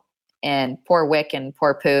trouble. And poor Wick and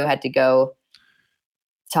poor Pooh had to go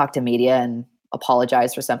talk to media and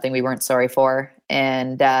apologize for something we weren't sorry for.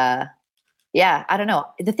 And yeah, I don't know.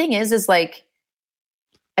 The thing is like,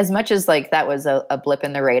 as much as like that was a blip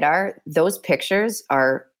in the radar, those pictures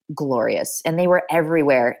are glorious and they were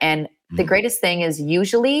everywhere. And the greatest thing is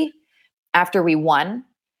usually after we won,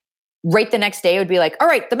 right the next day it would be like, all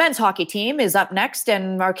right, the men's hockey team is up next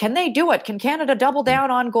and can they do it? Can Canada double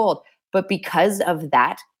down on gold? But because of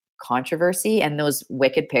that controversy and those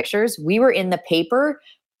wicked pictures, we were in the paper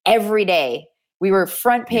every day. We were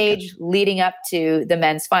front page leading up to the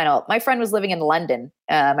men's final. My friend was living in London,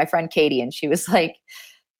 my friend Katie, and she was like,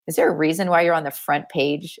 is there a reason why you're on the front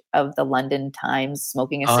page of the London Times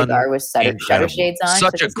smoking a cigar with shutter shades on?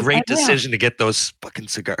 Such a great decision to get those fucking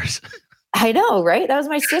cigars. I know, right? That was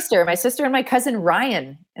my sister and my cousin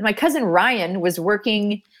Ryan. And my cousin Ryan was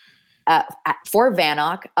working for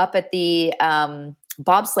Vanoc up at the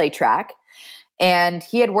bobsleigh track. And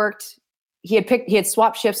he had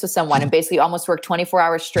swapped shifts with someone and basically almost worked 24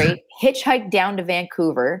 hours straight, hitchhiked down to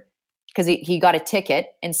Vancouver because he got a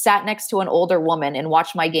ticket and sat next to an older woman and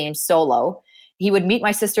watched my game solo. He would meet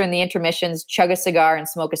my sister in the intermissions, chug a cigar and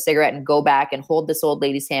smoke a cigarette and go back and hold this old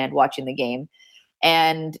lady's hand watching the game.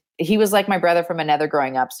 And he was like my brother from another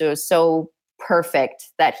growing up. So it was so perfect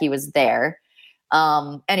that he was there.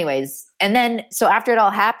 Anyways, and then, so after it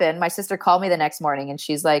all happened, my sister called me the next morning and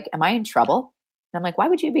she's like, am I in trouble? And I'm like, why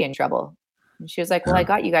would you be in trouble? And she was like, well, I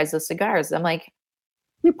got you guys those cigars. I'm like,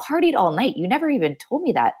 we partied all night. You never even told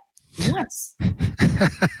me that once.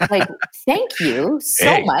 Like, thank you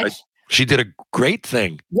so much. She did a great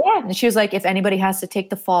thing. Yeah. And she was like, if anybody has to take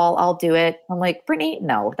the fall, I'll do it. I'm like, Brittany,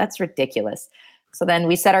 no, that's ridiculous. So then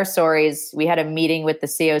we said our stories. We had a meeting with the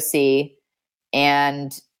COC.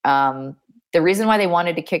 And the reason why they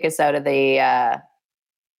wanted to kick us out of the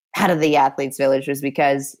Athletes Village was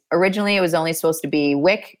because originally it was only supposed to be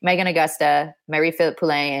Wick, Megan Augusta, Marie-Philippe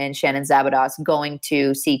Poulin, and Shannon Zabados going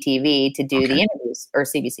to CTV to do the interviews, or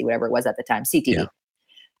CBC, whatever it was at the time, CTV,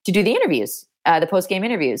 to do the interviews, the post-game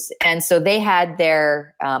interviews. And so they had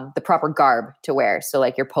their the proper garb to wear. So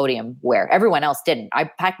like your podium wear. Everyone else didn't. I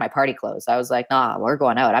packed my party clothes. I was like, nah, we're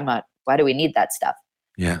going out. I'm not, why do we need that stuff?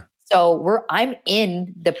 Yeah. So I'm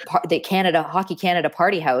in the Hockey Canada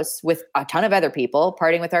party house with a ton of other people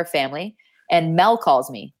partying with our family. And Mel calls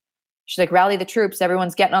me. She's like, rally the troops.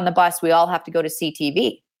 Everyone's getting on the bus. We all have to go to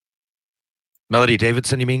CTV. Melody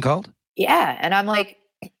Davidson, you mean, called? Yeah. And I'm like,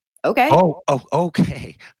 okay. Oh,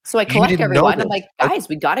 okay. So I collect everyone. I'm like, guys,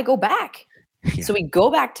 we got to go back. Yeah. So we go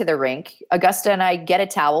back to the rink. Augusta and I get a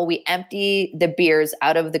towel. We empty the beers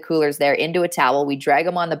out of the coolers there into a towel. We drag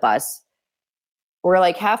them on the bus. We're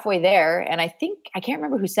like halfway there. And I can't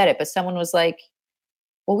remember who said it, but someone was like,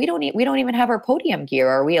 well, we don't even have our podium gear.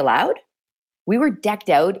 Are we allowed? We were decked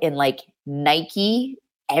out in like Nike,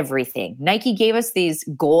 everything. Nike gave us these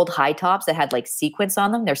gold high tops that had like sequins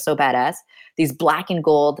on them. They're so badass. These black and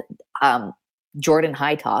gold Jordan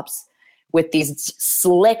high tops with these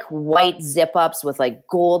slick white zip ups with like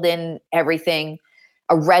golden everything,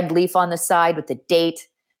 a red leaf on the side with the date.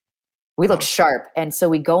 We look sharp. And so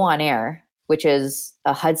we go on air, which is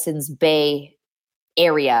a Hudson's Bay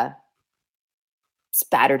area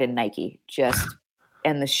spattered in Nike, just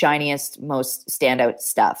and the shiniest, most standout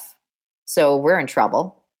stuff. So we're in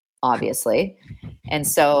trouble, obviously. And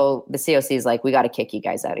so the COC is like, we got to kick you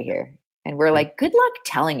guys out of here. And we're like, good luck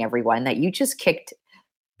telling everyone that you just kicked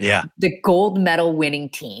the gold medal winning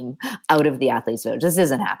team out of the athletes village. This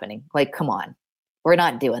isn't happening. Like, come on, we're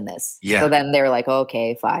not doing this. Yeah. So then they're like,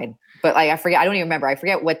 okay, fine. But like, I don't even remember. I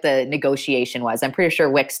forget what the negotiation was. I'm pretty sure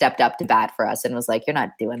Wick stepped up to bat for us and was like, you're not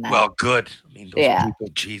doing that. Well, good. I mean, those people,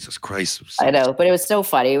 Jesus Christ. I know, but it was so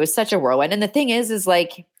funny. It was such a whirlwind. And the thing is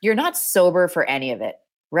like, you're not sober for any of it,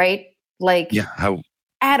 right? Like, how?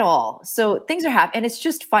 At all. So things are happening. And it's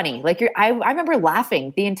just funny. Like, I remember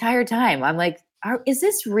laughing the entire time. I'm like, is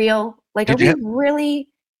this real? Like, are we really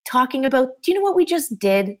talking about, do you know what we just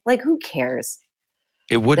did? Like, who cares?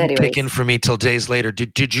 It wouldn't kick in for me till days later.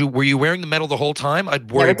 Were you wearing the medal the whole time?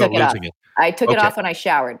 I'd worry about losing it. I took it off when I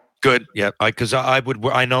showered. Good. Yeah. Because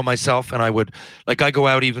I know myself, and I would, like, I go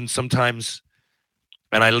out even sometimes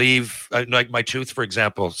and I leave, like my tooth, for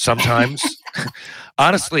example, sometimes.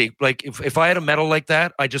 Honestly, like if I had a medal like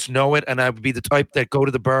that, I just know it, and I would be the type that go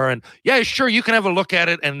to the bar and, yeah, sure, you can have a look at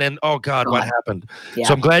it, and then, oh God, what happened? Yeah.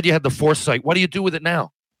 So I'm glad you had the foresight. What do you do with it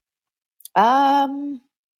now?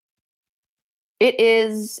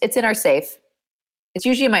 It's in our safe. It's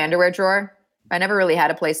usually in my underwear drawer. I never really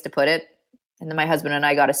had a place to put it. And then my husband and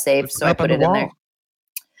I got a safe, so I put it in there.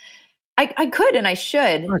 I could, and I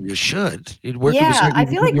should. Oh, you should. I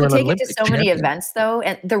feel like we take it to so many events, though.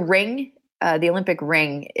 And the ring, the Olympic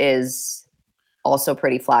ring, is also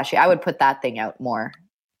pretty flashy. I would put that thing out more.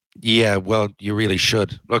 Yeah, well, you really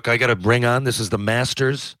should. Look, I got a ring on. This is the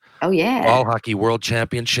Masters. Oh, yeah. All Hockey World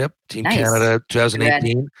Championship, Team Canada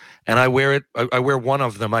 2018. And I wear it. I wear one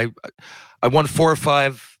of them. I won 4 or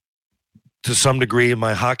 5 to some degree in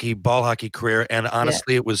my ball hockey career. And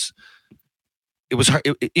honestly, it was hard.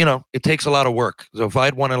 It takes a lot of work. So if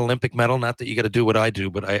I'd won an Olympic medal, not that you got to do what I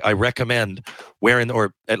do, but I recommend wearing,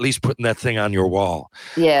 or at least putting that thing on your wall.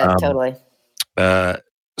 Yeah, totally.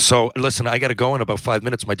 So listen, I got to go in about 5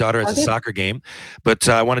 minutes. My daughter has a soccer game, but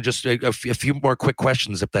I want to just a few more quick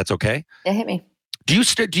questions, if that's okay. Yeah, hit me. Do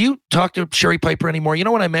you talk to Sherry Piper anymore? You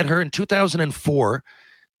know, when I met her in 2004,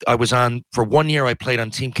 I was for 1 year, I played on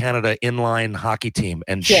Team Canada inline hockey team,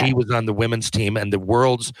 and she was on the women's team, and the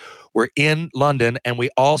Worlds were in London, and we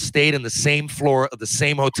all stayed in the same floor of the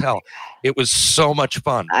same hotel. It was so much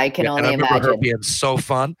fun. I can only imagine. I remember her being so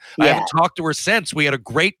fun. Yeah. I haven't talked to her since. We had a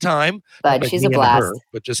great time. But she's a blast.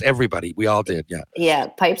 But just everybody. We all did, yeah. Yeah,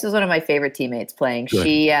 Pipes was one of my favorite teammates playing.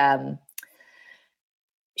 Good.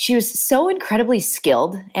 She was so incredibly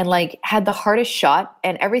skilled and like had the hardest shot,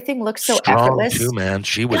 and everything looked so effortless. Too, man.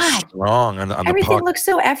 She was strong on the puck. Everything looked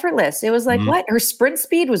so effortless. It was like, what? Her sprint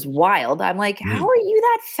speed was wild. I'm like, how are you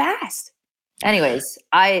that fast? Anyways,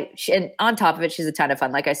 and on top of it, she's a ton of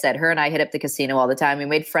fun. Like I said, her and I hit up the casino all the time. We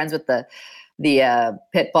made friends with the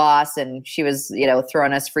pit boss, and she was,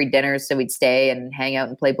 throwing us free dinners so we'd stay and hang out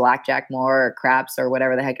and play blackjack more, or craps, or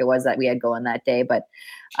whatever the heck it was that we had going that day. But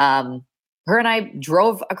her and I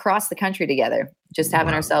drove across the country together, just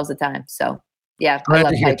having ourselves a time. So, yeah. Glad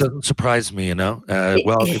to hear. It doesn't surprise me, Well,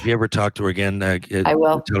 if you ever talk to her again, I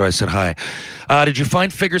will. Tell her I said hi. Did you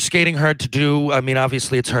find figure skating hard to do? I mean,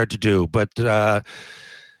 obviously it's hard to do, but the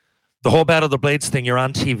whole Battle of the Blades thing, you're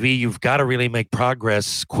on TV. You've got to really make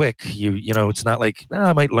progress quick. It's not like,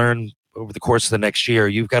 I might learn over the course of the next year.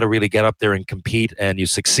 You've got to really get up there and compete, and you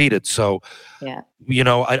succeeded. So, yeah.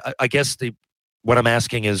 I guess what I'm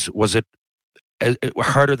asking is, was it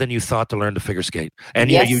harder than you thought to learn to figure skate? And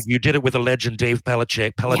yes. you did it with a legend, Dave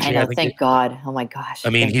Pelletier. Yeah, thank God. Oh my gosh. I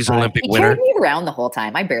mean, he's an Olympic He winner. carried me around the whole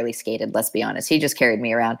time. I barely skated, let's be honest. He just carried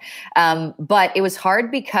me around. But it was hard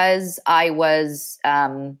because I would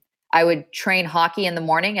train hockey in the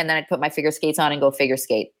morning, and then I'd put my figure skates on and go figure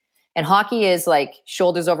skate. And hockey is like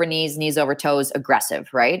shoulders over knees, knees over toes, aggressive,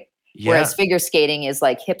 right? Yeah. Whereas figure skating is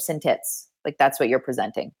like hips and tits. Like that's what you're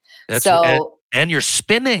presenting. And you're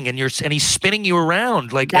spinning, and he's spinning you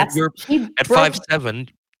around. Like at 5'7",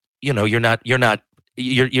 you're not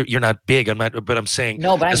big. I'm not, but I'm saying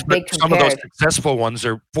no. But I'm big. Some of those successful ones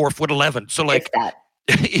are 4'11". So like that.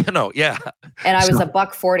 Yeah. And I was a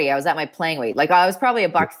 $140. I was at my playing weight. Like I was probably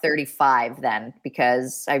 $135 then,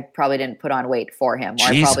 because I probably didn't put on weight for him, or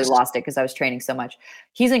I probably lost it because I was training so much.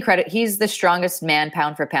 He's incredible. He's the strongest man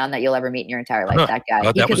pound for pound that you'll ever meet in your entire life. That guy.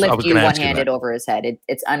 He could lift you one-handed over his head.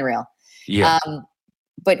 It's unreal. Yeah.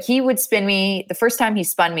 But he would spin me. The first time he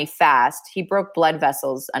spun me fast, he broke blood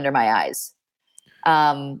vessels under my eyes.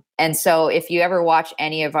 And so if you ever watch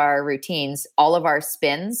any of our routines, all of our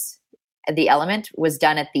spins, the element was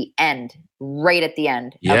done at the end, right at the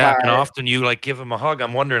end. Yeah, and often you like give him a hug.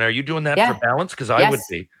 I'm wondering, are you doing that for balance? Because I would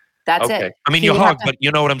be. That's it. I mean, you hug, but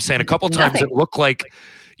you know what I'm saying. A couple times it looked like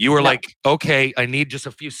you were like, okay, I need just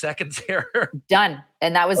a few seconds here. Done.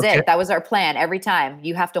 And that was it. That was our plan. Every time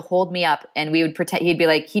you have to hold me up, and we would pretend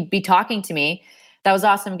he'd be talking to me. That was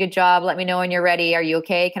awesome. Good job. Let me know when you're ready. Are you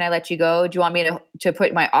okay? Can I let you go? Do you want me to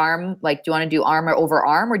put my arm, like, do you want to do arm or over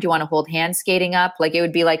arm, or do you want to hold hand skating up? Like, it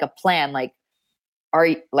would be like a plan. Like, are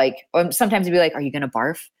you like, or sometimes it'd be like, are you going to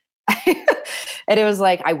barf? And it was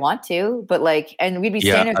like, I want to, but like, and we'd be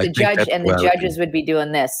standing with the judge, and the judges would be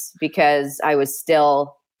doing this because I was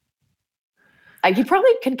still, he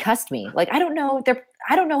probably concussed me. Like, I don't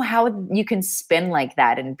know how you can spin like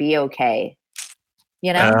that and be okay.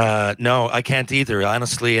 You know? No, I can't either,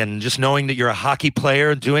 honestly. And just knowing that you're a hockey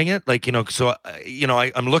player doing it, like, you know, so, you know,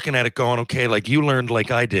 I'm looking at it going, okay, like you learned like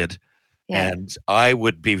I did, and I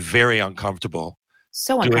would be very uncomfortable.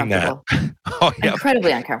 So uncomfortable. Oh, yeah.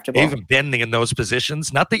 Incredibly uncomfortable. Even bending in those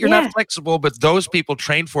positions. Not that you're not flexible, but those people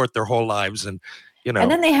train for it their whole lives. And, you know. And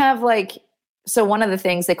then they have like, so one of the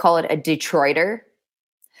things, they call it a Detroiter,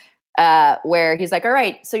 where he's like, all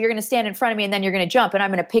right, so you're going to stand in front of me and then you're going to jump and I'm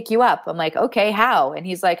going to pick you up. I'm like, okay, how? And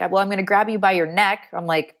he's like, well, I'm going to grab you by your neck. I'm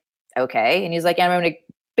like, okay. And he's like, and I'm going to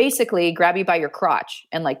basically grab you by your crotch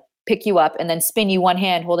and like pick you up and then spin you one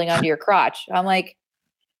hand holding onto your crotch. I'm like,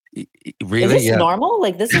 really? Is this normal?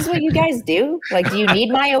 Like, this is what you guys do? Like, do you need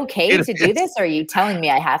my okay to do this? Or are you telling me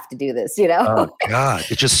I have to do this? You know? Oh God.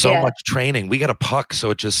 It's just so much training. We got a puck.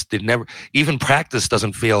 So it never, even practice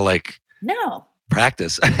doesn't feel like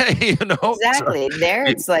practice, you know? Exactly. So,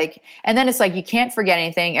 it's like, and then it's like, you can't forget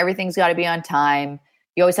anything. Everything's got to be on time.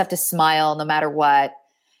 You always have to smile no matter what.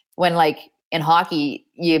 When like in hockey,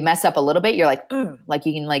 you mess up a little bit, you're like, like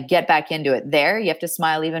you can like get back into it. There, you have to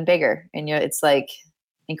smile even bigger. And it's like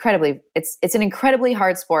it's an incredibly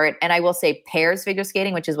hard sport. And I will say pairs figure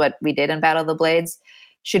skating, which is what we did in Battle of the Blades,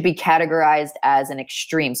 should be categorized as an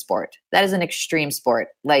extreme sport. That is an extreme sport.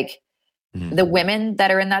 Like the women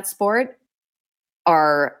that are in that sport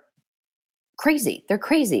are crazy. They're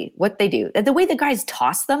crazy what they do. The way the guys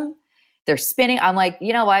toss them, they're spinning. I'm like,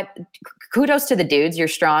 you know what? Kudos to the dudes. You're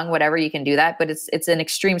strong, whatever, you can do that. But it's an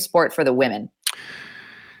extreme sport for the women.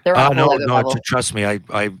 They're on no, trust me.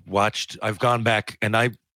 I've gone back and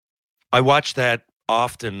I watched that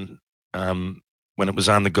often when it was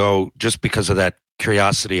on the go, just because of that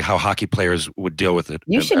curiosity, how hockey players would deal with it.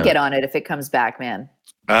 You should get on it if it comes back, man.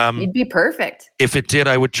 You'd be perfect. If it did,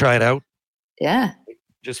 I would try it out. Yeah.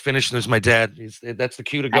 Just finished. There's my dad. That's the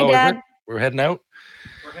cue to go. Hi, Dad. We're heading out.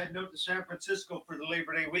 We're heading out to San Francisco for the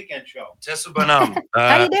Labor Day weekend show. Tessa Bonhomme.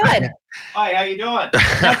 How you doing? Hi, how you doing?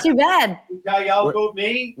 Not too bad. Y'all go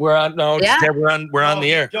me? We're on. No, we're on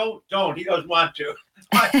the air. Don't. He doesn't want to.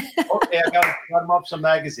 Okay, I got him up some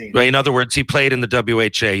magazines. Well, in other words, he played in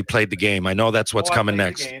the WHA. He played the game. I know that's what's coming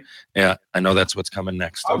next. Yeah, I know that's what's coming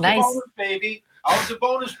next. Okay. Nice. Bonus, baby. I was a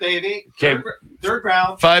bonus, baby. Okay. Third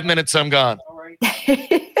round. 5 minutes, I'm gone. All right.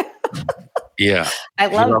 Yeah. I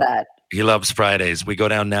love that. He loves Fridays. We go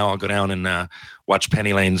down now. I'll go down and watch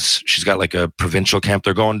Penny Lane's. She's got like a provincial camp.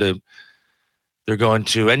 They're going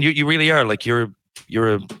to, and you really are like, you're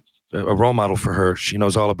a role model for her. She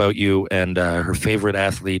knows all about you. And her favorite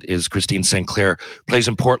athlete is Christine St. Clair. Plays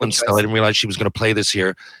in Portland still. I didn't realize she was going to play this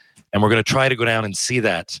year. And we're going to try to go down and see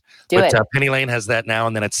that. But Penny Lane has that now.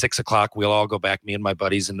 And then at 6 o'clock, we'll all go back, me and my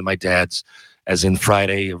buddies, into my dad's. As in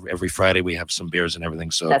Friday, every Friday we have some beers and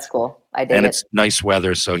everything. So that's cool. I did. And it's nice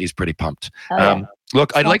weather, so he's pretty pumped.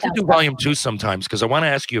 Look, I'd like to do volume 2 sometimes because I want to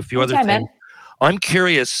ask you a few other things. Man. I'm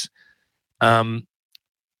curious,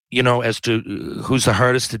 you know, as to who's the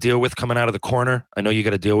hardest to deal with coming out of the corner. I know you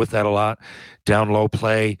got to deal with that a lot. Down low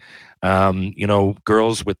play, you know,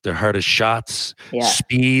 girls with the hardest shots,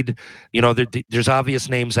 speed. You know, there's obvious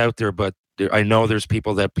names out there, but I know there's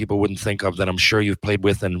people that people wouldn't think of that I'm sure you've played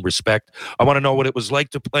with and respect. I want to know what it was like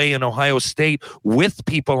to play in Ohio State with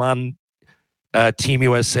people on Team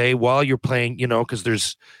USA while you're playing, you know, because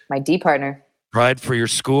there's my D partner. Pride for your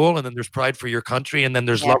school, and then there's pride for your country, and then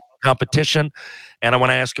there's love for competition. And I want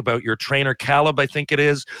to ask about your trainer, Caleb, I think it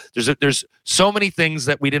is. There's so many things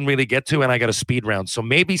that we didn't really get to, and I got a speed round. So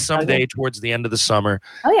maybe someday towards the end of the summer.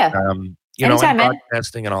 Oh, yeah. You Anytime, know, and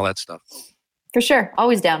broadcasting and all that stuff. For sure.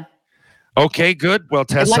 Always down. Okay, good. Well,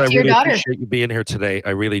 Tessa, I really daughter. appreciate you being here today.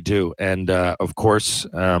 I really do. And, of course,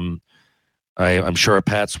 I'm sure our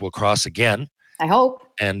paths will cross again. I hope.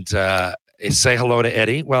 And say hello to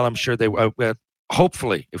Eddie. Well, I'm sure they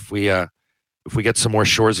hopefully, if we get some more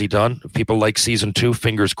Shoresy done, if people like season 2,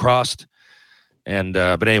 fingers crossed, And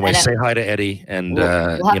but anyway, say hi to Eddie, and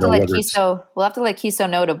we'll have to let Kiso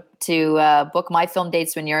know to book my film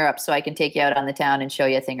dates in Europe, so I can take you out on the town and show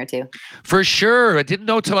you a thing or two. For sure. I didn't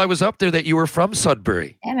know till I was up there that you were from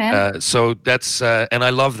Sudbury. Yeah, man. So that's and I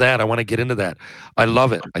love that. I want to get into that. I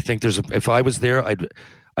love it. I think if I was there, I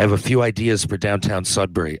have a few ideas for downtown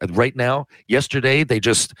Sudbury. Right now, yesterday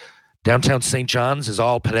downtown St. John's is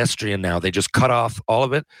all pedestrian now. They just cut off all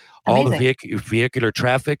of it, all the vehicular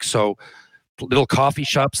traffic. So little coffee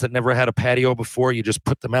shops that never had a patio before, you just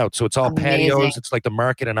put them out. So it's all patios. It's like the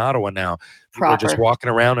market in Ottawa now. People are just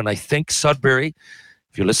walking around. And I think Sudbury,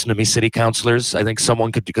 if you listen to me, city councilors, I think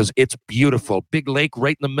someone could, because it's beautiful. Big lake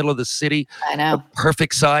right in the middle of the city. I know.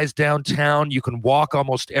 Perfect size downtown. You can walk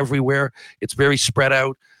almost everywhere. It's very spread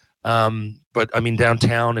out. But I mean,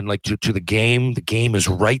 downtown and like to the game is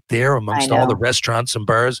right there amongst all the restaurants and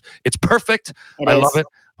bars. It's perfect. I love it.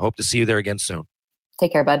 I hope to see you there again soon.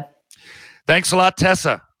 Take care, bud. Thanks a lot,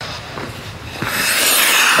 Tessa.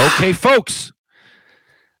 Okay, folks.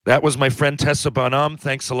 That was my friend Tessa Bonhomme.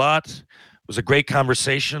 Thanks a lot. It was a great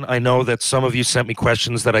conversation. I know that some of you sent me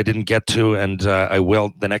questions that I didn't get to, and I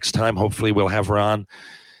will the next time. Hopefully we'll have her on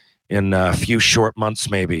in a few short months,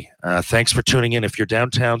 maybe. Thanks for tuning in. If you're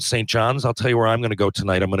downtown St. John's, I'll tell you where I'm going to go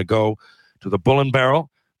tonight. I'm going to go to the Bull and Barrel.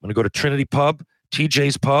 I'm going to go to Trinity Pub,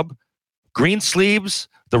 TJ's Pub, Green Sleeves,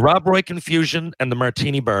 the Rob Roy Confusion, and the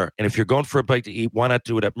Martini Bar. And if you're going for a bite to eat, why not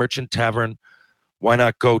do it at Merchant Tavern? Why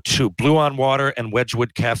not go to Blue on Water and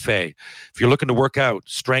Wedgwood Cafe? If you're looking to work out,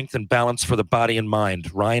 strength and balance for the body and mind,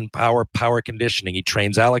 Ryan Power Conditioning. He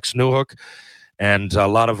trains Alex Newhook and a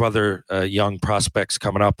lot of other young prospects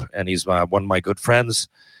coming up. And he's one of my good friends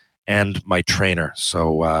and my trainer.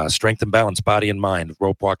 So strength and balance, body and mind,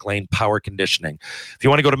 Rope Walk Lane, Power Conditioning. If you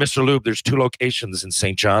want to go to Mr. Lube, there's 2 locations in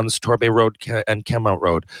St. John's, Torbay Road and Kemmount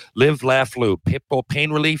Road. Live, Laugh, Lube. Pitbull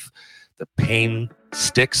Pain Relief, the pain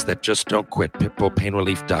sticks that just don't quit.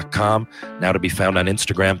 PitbullPainRelief.com. Now to be found on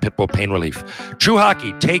Instagram, Pitbull Pain Relief. True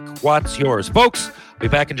Hockey, take what's yours. Folks, I'll be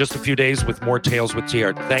back in just a few days with more Tales with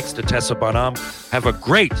TR. Thanks to Tessa Bonhomme. Have a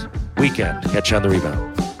great weekend. Catch you on the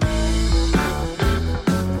rebound.